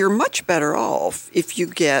 So you're much better off if you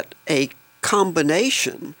get a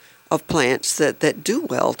combination of plants that do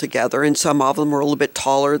well together, and some of them are a little bit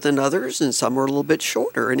taller than others, and some are a little bit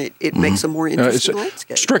shorter, and it makes a more interesting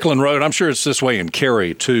landscape. Strickland Road, I'm sure it's this way in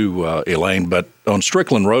Cary too, Elaine, but on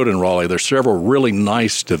Strickland Road in Raleigh, there's several really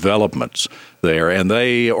nice developments there, and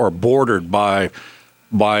they are bordered by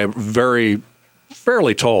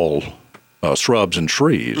fairly tall shrubs and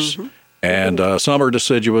trees. And some are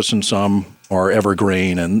deciduous and some are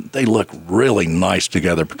evergreen, and they look really nice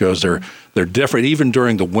together because they're different. Even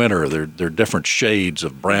during the winter, they're different shades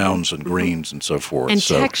of browns and greens and so forth. And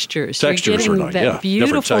textures. Textures You're are getting nice. that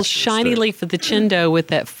beautiful shiny leaf of the Chindo with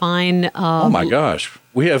that fine. Oh my gosh,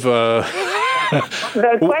 we have. The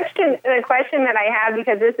question that I have,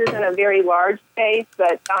 because this isn't a very large space,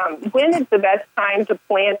 but when is the best time to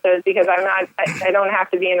plant those? Because I don't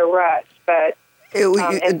have to be in a rush, but.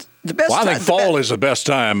 The best I think fall is the best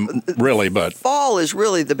time, really. But fall is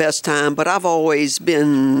really the best time. But I've always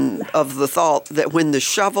been of the thought that when the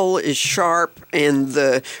shovel is sharp and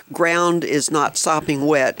the ground is not sopping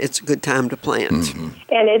wet, it's a good time to plant. And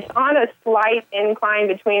it's on a slight incline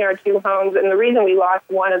between our two homes. And the reason we lost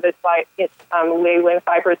one of the Leyland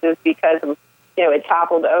cypress is because of, it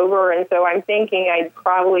toppled over. And so I'm thinking I'd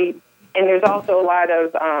probably, and there's also a lot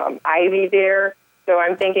of ivy there. So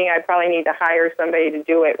I'm thinking I probably need to hire somebody to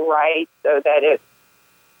do it right so that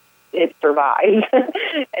it survives,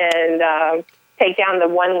 and take down the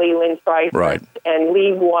one Leyland cypress and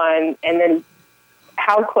leave one. And then,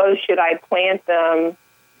 how close should I plant them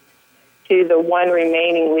to the one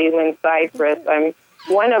remaining Leyland cypress?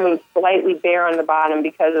 One of them slightly bare on the bottom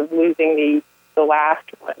because of losing the last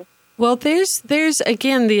one. Well, there's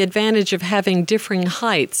again the advantage of having differing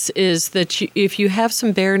heights is that if you have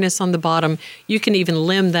some bareness on the bottom, you can even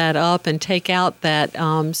limb that up and take out that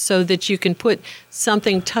so that you can put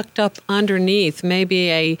something tucked up underneath, maybe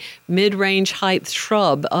a mid-range height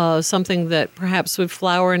shrub, something that perhaps would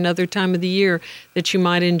flower another time of the year that you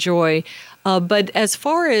might enjoy. But as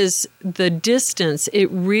far as the distance, it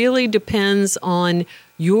really depends on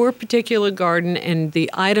your particular garden and the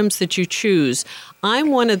items that you choose.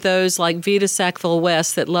 I'm one of those like Vita Sackville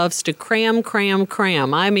West that loves to cram.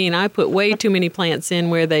 I mean, I put way too many plants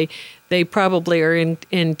in where they probably are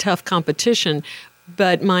in tough competition,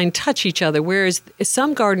 but mine touch each other, whereas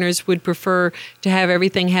some gardeners would prefer to have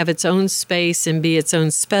everything have its own space and be its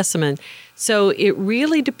own specimen. So it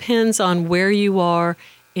really depends on where you are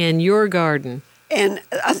in your garden. And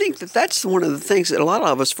I think that's one of the things that a lot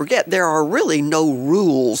of us forget. There are really no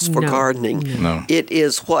rules for gardening. No. It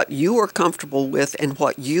is what you are comfortable with and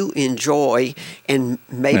what you enjoy, and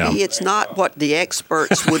maybe it's not what the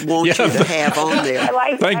experts would want you to have on there.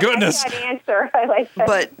 Thank goodness. I like that answer. I like that.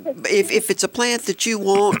 But if it's a plant that you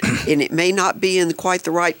want, and it may not be in quite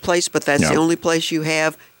the right place, but that's the only place you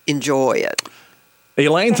have, enjoy it.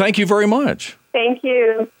 Elaine, thank you very much. Thank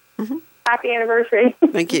you. Happy anniversary.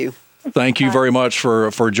 Thank you. Thank you very much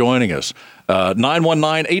for joining us.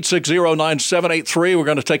 919-860-9783. We're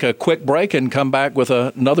going to take a quick break and come back with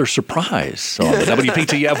another surprise on the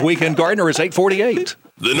WPTF Weekend Gardener. It's 8:48.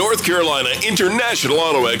 The North Carolina International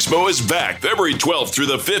Auto Expo is back February 12th through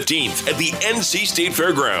the 15th at the NC State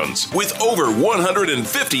Fairgrounds with over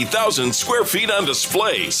 150,000 square feet on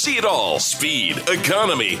display. See it all. Speed,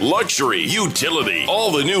 economy, luxury, utility.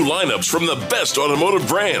 All the new lineups from the best automotive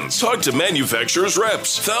brands. Talk to manufacturers'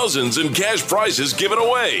 reps. Thousands in cash prizes given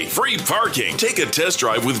away. Free parking. Take a test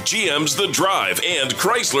drive with GM's The Drive and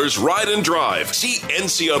Chrysler's Ride and Drive. See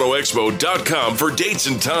ncautoexpo.com for dates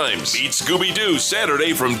and times. Meet Scooby-Doo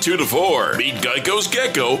Saturday from 2 to 4. Meet Geico's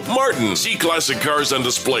Gecko Martin. See classic cars on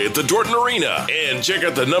display at the Dorton Arena. And check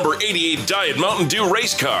out the number 88 Diet Mountain Dew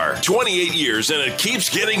race car. 28 years and it keeps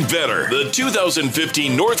getting better. The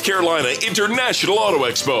 2015 North Carolina International Auto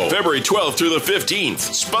Expo, February 12th through the 15th.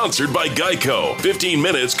 Sponsored by Geico. 15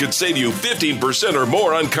 minutes could save you 15% or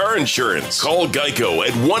more on car insurance. Call Geico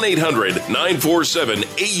at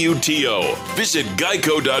 1-800-947-AUTO. Visit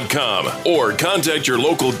geico.com or contact your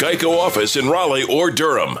local Geico office in Raleigh or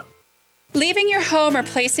Durham. Leaving your home or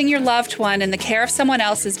placing your loved one in the care of someone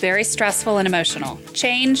else is very stressful and emotional.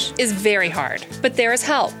 Change is very hard, but there is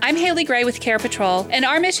help. I'm Haley Gray with Care Patrol, and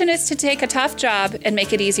our mission is to take a tough job and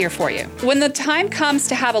make it easier for you. When the time comes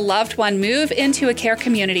to have a loved one move into a care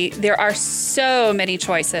community, there are so many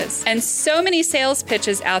choices and so many sales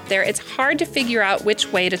pitches out there, it's hard to figure out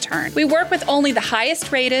which way to turn. We work with only the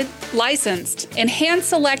highest rated, licensed, and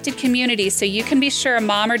hand-selected communities so you can be sure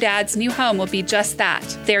mom or dad's new home will be just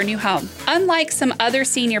that, their new home. Unlike some other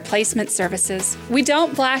senior placement services, we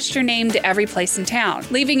don't blast your name to every place in town,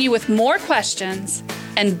 leaving you with more questions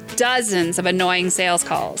and dozens of annoying sales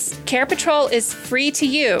calls. Care Patrol is free to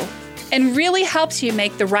you and really helps you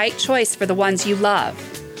make the right choice for the ones you love.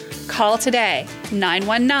 Call today,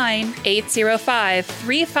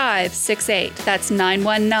 919-805-3568. That's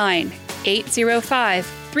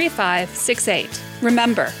 919-805-3568.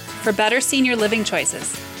 Remember, for better senior living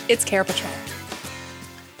choices, it's Care Patrol.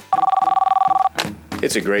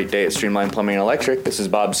 It's a great day at Streamline Plumbing and Electric. This is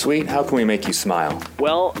Bob Sweet. How can we make you smile?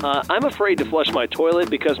 Well, I'm afraid to flush my toilet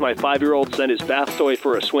because my 5-year-old sent his bath toy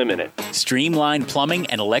for a swim in it. Streamline Plumbing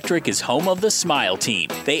and Electric is home of the Smile Team.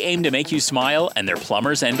 They aim to make you smile, and their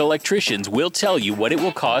plumbers and electricians will tell you what it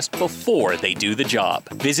will cost before they do the job.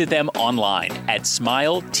 Visit them online at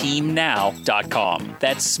SmileTeamNow.com.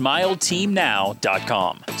 That's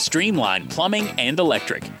SmileTeamNow.com. Streamline Plumbing and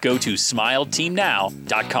Electric. Go to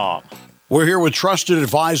SmileTeamNow.com. We're here with trusted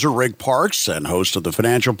advisor Rick Parks and host of the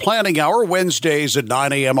Financial Planning Hour, Wednesdays at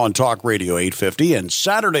 9 a.m. on Talk Radio 850 and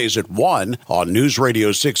Saturdays at 1 on News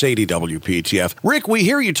Radio 680 WPTF. Rick, we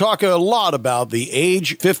hear you talk a lot about the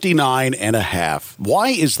age 59 and a half.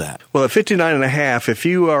 Why is that? Well, at 59 and a half, if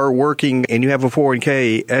you are working and you have a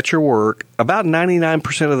 401k at your work, about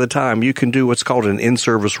 99% of the time you can do what's called an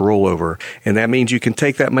in-service rollover. And that means you can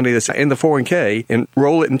take that money that's in the 401k and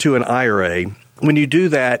roll it into an IRA. When you do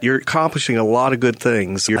that, you're accomplishing a lot of good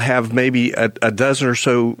things. You have maybe a dozen or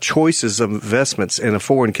so choices of investments in a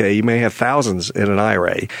 401k. You may have thousands in an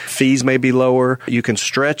IRA. Fees may be lower. You can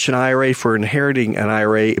stretch an IRA for inheriting an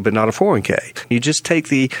IRA, but not a 401k. You just take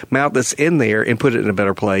the amount that's in there and put it in a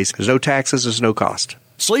better place. There's no taxes. There's no cost.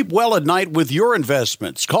 Sleep well at night with your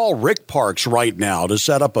investments. Call Rick Parks right now to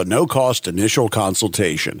set up a no-cost initial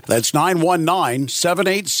consultation. That's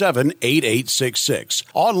 919-787-8866.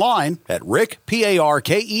 Online at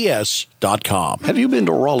rickparkes.com. Have you been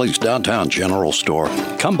to Raleigh's downtown general store?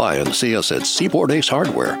 Come by and see us at Seaboard Ace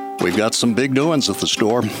Hardware. We've got some big doings at the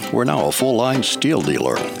store. We're now a full-line steel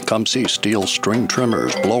dealer. Come see steel string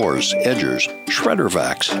trimmers, blowers, edgers, shredder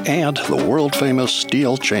vacs, and the world-famous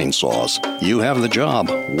steel chainsaws. You have the job.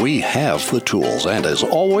 We have the tools. And as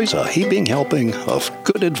always, a heaping helping of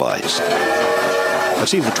good advice. I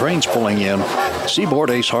see the trains pulling in.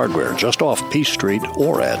 Seaboard Ace Hardware, just off Peace Street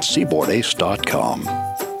or at SeaboardAce.com.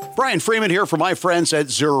 Brian Freeman here for my friends at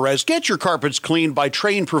Zerorez. Get your carpets cleaned by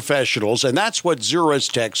trained professionals, and that's what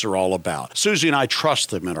Zerorez techs are all about. Susie and I trust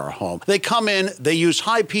them in our home. They come in, they use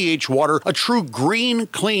high pH water, a true green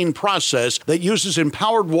clean process that uses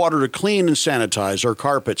empowered water to clean and sanitize our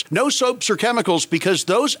carpets. No soaps or chemicals because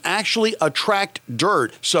those actually attract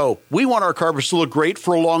dirt. So we want our carpets to look great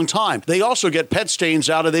for a long time. They also get pet stains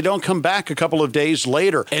out and they don't come back a couple of days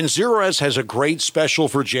later. And Zerorez has a great special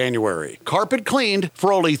for January. Carpet cleaned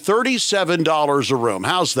for only $37 a room.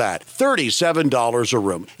 How's that? $37 a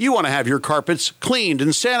room. You want to have your carpets cleaned and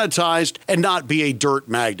sanitized and not be a dirt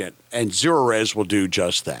magnet. and Zero Res will do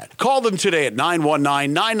just that. Call them today at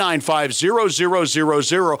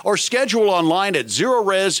 919-995-0000 or schedule online at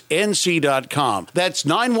ZeroResNC.com. That's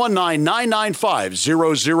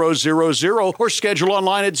 919-995-0000 or schedule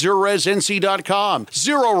online at ZeroResNC.com.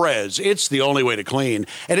 Zero Res, it's the only way to clean,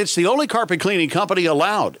 and it's the only carpet cleaning company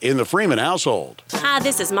allowed in the Freeman household. Hi,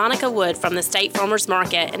 this is Monica Wood from the State Farmers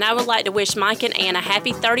Market, and I would like to wish Mike and Ann a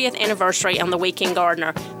happy 30th anniversary on the Weekend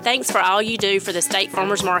Gardener. Thanks for all you do for the State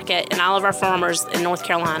Farmers Market and all of our farmers in North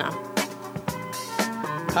Carolina.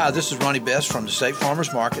 Hi, this is Ronnie Best from the State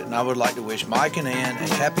Farmers Market, and I would like to wish Mike and Ann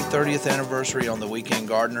a happy 30th anniversary on the Weekend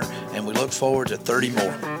Gardener, and we look forward to 30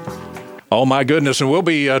 more. Oh, my goodness. And we'll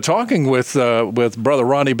be talking with Brother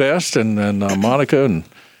Ronnie Best and Monica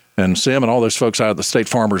and Sim and all those folks out at the State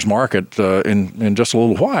Farmers Market in just a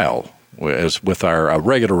little while. As with our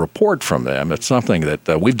regular report from them. It's something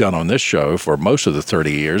that we've done on this show for most of the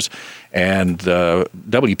 30 years, and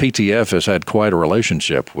WPTF has had quite a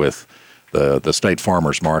relationship with the State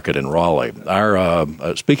Farmers Market in Raleigh.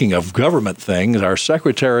 Our speaking of government things, our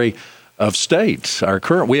Secretary of State,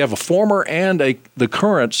 we have a former and the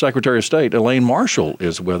current Secretary of State, Elaine Marshall,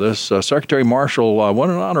 is with us. Secretary Marshall,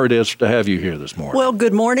 what an honor it is to have you here this morning. Well,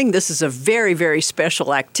 good morning. This is a very, very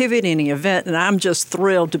special activity and event, and I'm just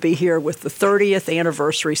thrilled to be here with the 30th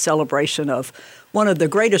anniversary celebration of one of the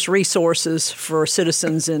greatest resources for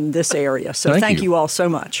citizens in this area. So thank you all so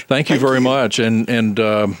much. Thank you very much. And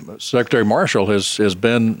Secretary Marshall has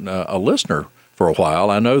been a listener for a while.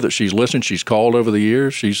 I know that she's listened. She's called over the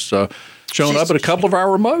years. She's shown up at a couple of our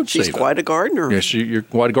remotes. She's even. Quite a gardener. Yes, you're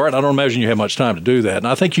quite a gardener. I don't imagine you have much time to do that. And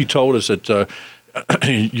I think you told us that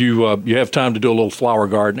you have time to do a little flower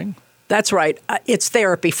gardening. That's right. It's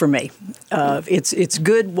therapy for me. It's a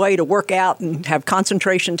good way to work out and have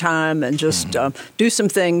concentration time and just do some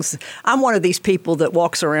things. I'm one of these people that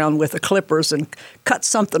walks around with the clippers and cuts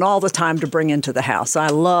something all the time to bring into the house. I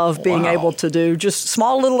love being able to do just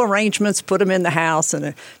small little arrangements, put them in the house,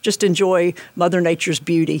 and just enjoy Mother Nature's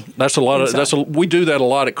beauty. That's a lot of. We do that a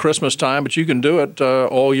lot at Christmas time, but you can do it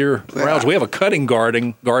all year round. We have a cutting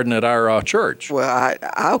garden at our church. Well,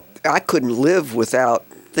 I couldn't live without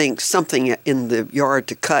something in the yard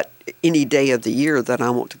to cut any day of the year that I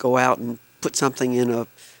want to go out and put something in a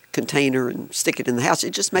container and stick it in the house.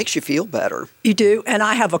 It just makes you feel better. You do, and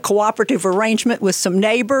I have a cooperative arrangement with some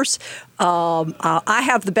neighbors. I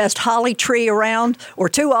have the best holly tree around, or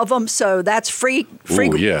two of them, so that's free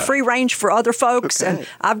range for other folks. Okay. And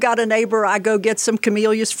I've got a neighbor I go get some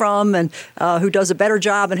camellias from, and who does a better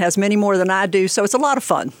job and has many more than I do. So it's a lot of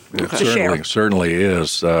fun to share. Certainly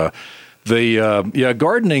is.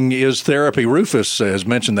 Gardening is therapy. Rufus has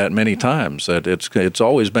mentioned that many times, that it's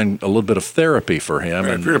always been a little bit of therapy for him.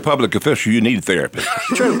 If you're a public official, you need therapy.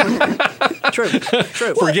 True.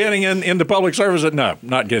 For getting into public service, no,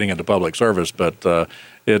 not getting into public service, but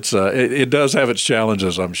it does have its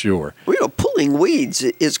challenges, I'm sure. Well, pulling weeds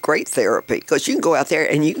is great therapy because you can go out there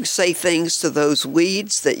and you can say things to those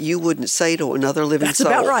weeds that you wouldn't say to another living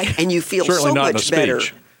soul. That's about right. And you feel certainly so not much better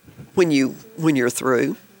when you're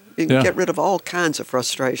through. You can get rid of all kinds of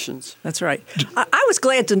frustrations. That's right. I was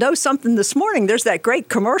glad to know something this morning. There's that great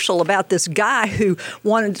commercial about this guy who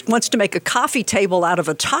wants to make a coffee table out of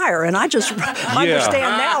a tire, and I just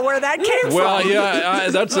understand now where that came from. Well,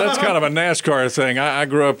 that's kind of a NASCAR thing. I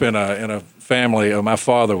grew up in a family. My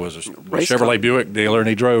father was a Chevrolet Buick dealer, and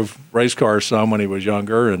he drove race cars some when he was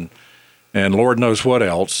younger, and Lord knows what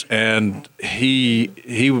else. And he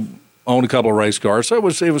owned a couple of race cars, so it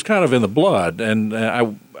was kind of in the blood. And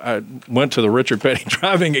I went to the Richard Petty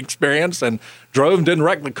driving experience and drove and didn't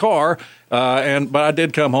wreck the car, but I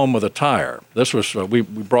did come home with a tire. This was we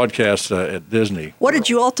broadcast at Disney. What did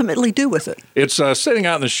you ultimately do with it? It's sitting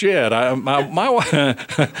out in the shed. My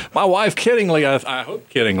wife kiddingly, I hope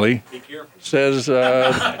kiddingly, says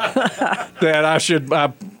that I should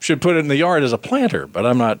put it in the yard as a planter, but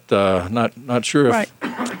I'm not sure if. Right.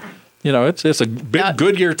 You know, it's a big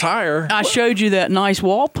Goodyear tire. I showed you that nice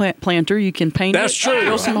wall planter. You can paint That's true.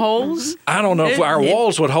 Drill some holes. I don't know if our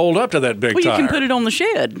walls would hold up to that big tire. Well, you can put it on the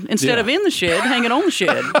shed instead of in the shed. Hang it on the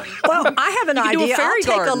shed. Well, I have an idea. I'll take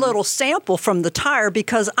garden. a little sample from the tire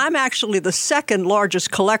because I'm actually the second largest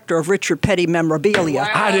collector of Richard Petty memorabilia.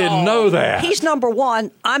 Wow. I didn't know that. He's number one.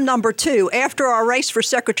 I'm number two. After our race for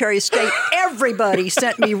Secretary of State, everybody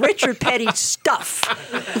sent me Richard Petty stuff.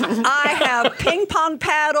 I have ping pong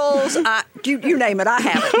paddles. You name it, I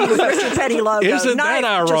have it with Richard Petty logo. Isn't that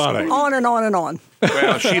ironic? On and on and on.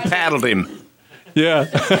 Well, she paddled him. Yeah.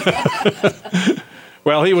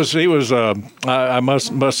 Well, he was. I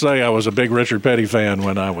must say, I was a big Richard Petty fan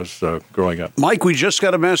when I was growing up. Mike, we just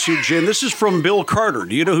got a message in. This is from Bill Carter.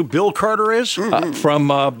 Do you know who Bill Carter is? From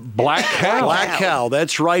Black Cow. Black Cow.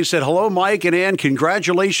 That's right. He said, hello, Mike and Ann.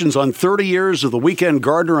 Congratulations on 30 years of the Weekend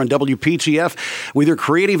Gardener on WPTF. With your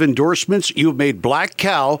creative endorsements, you have made Black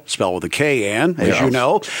Cow, spelled with a K, Ann, as you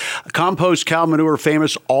know, compost cow manure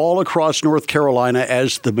famous all across North Carolina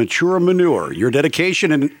as the mature manure. Your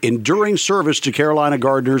dedication and enduring service to Carolina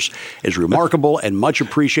gardeners is remarkable and much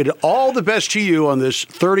appreciated. All the best to you on this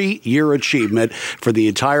 30-year achievement for the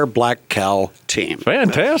entire Black Cow team.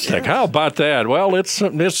 Fantastic. How about that? Well, it's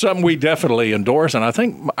something we definitely endorse, and I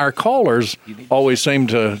think our callers always seem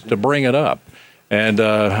to bring it up. And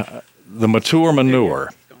the mature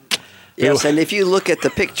manure. Yes, and if you look at the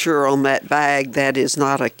picture on that bag, that is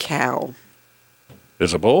not a cow.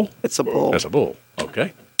 It's a bull? It's a bull. It's a bull.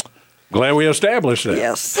 Okay. Glad we established that.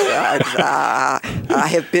 Yes. I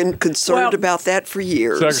have been concerned about that for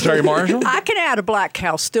years. Secretary Marshall? I can add a Black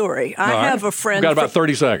Cow story. I have a friend. We've got about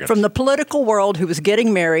 30 seconds. From the political world who was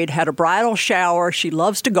getting married, had a bridal shower. She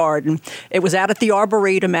loves to garden. It was out at the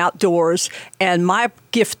Arboretum outdoors, and my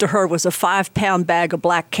gift to her was a 5-pound bag of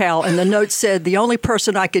Black Cow, and the note said, the only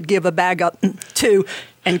person I could give a bag up to,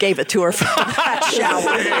 and gave it to her for that shower.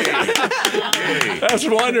 That's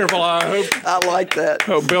wonderful. I like that.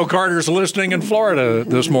 Hope Bill Carter's listening in Florida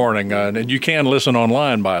this morning. And you can listen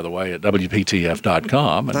online, by the way, at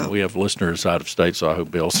WPTF.com. And we have listeners out of state, so I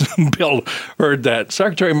hope Bill heard that.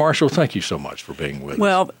 Secretary Marshall, thank you so much for being with us.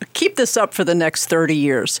 Well, keep this up for the next 30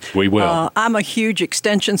 years. We will. I'm a huge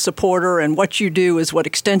Extension supporter, and what you do is what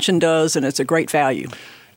Extension does, and it's a great value.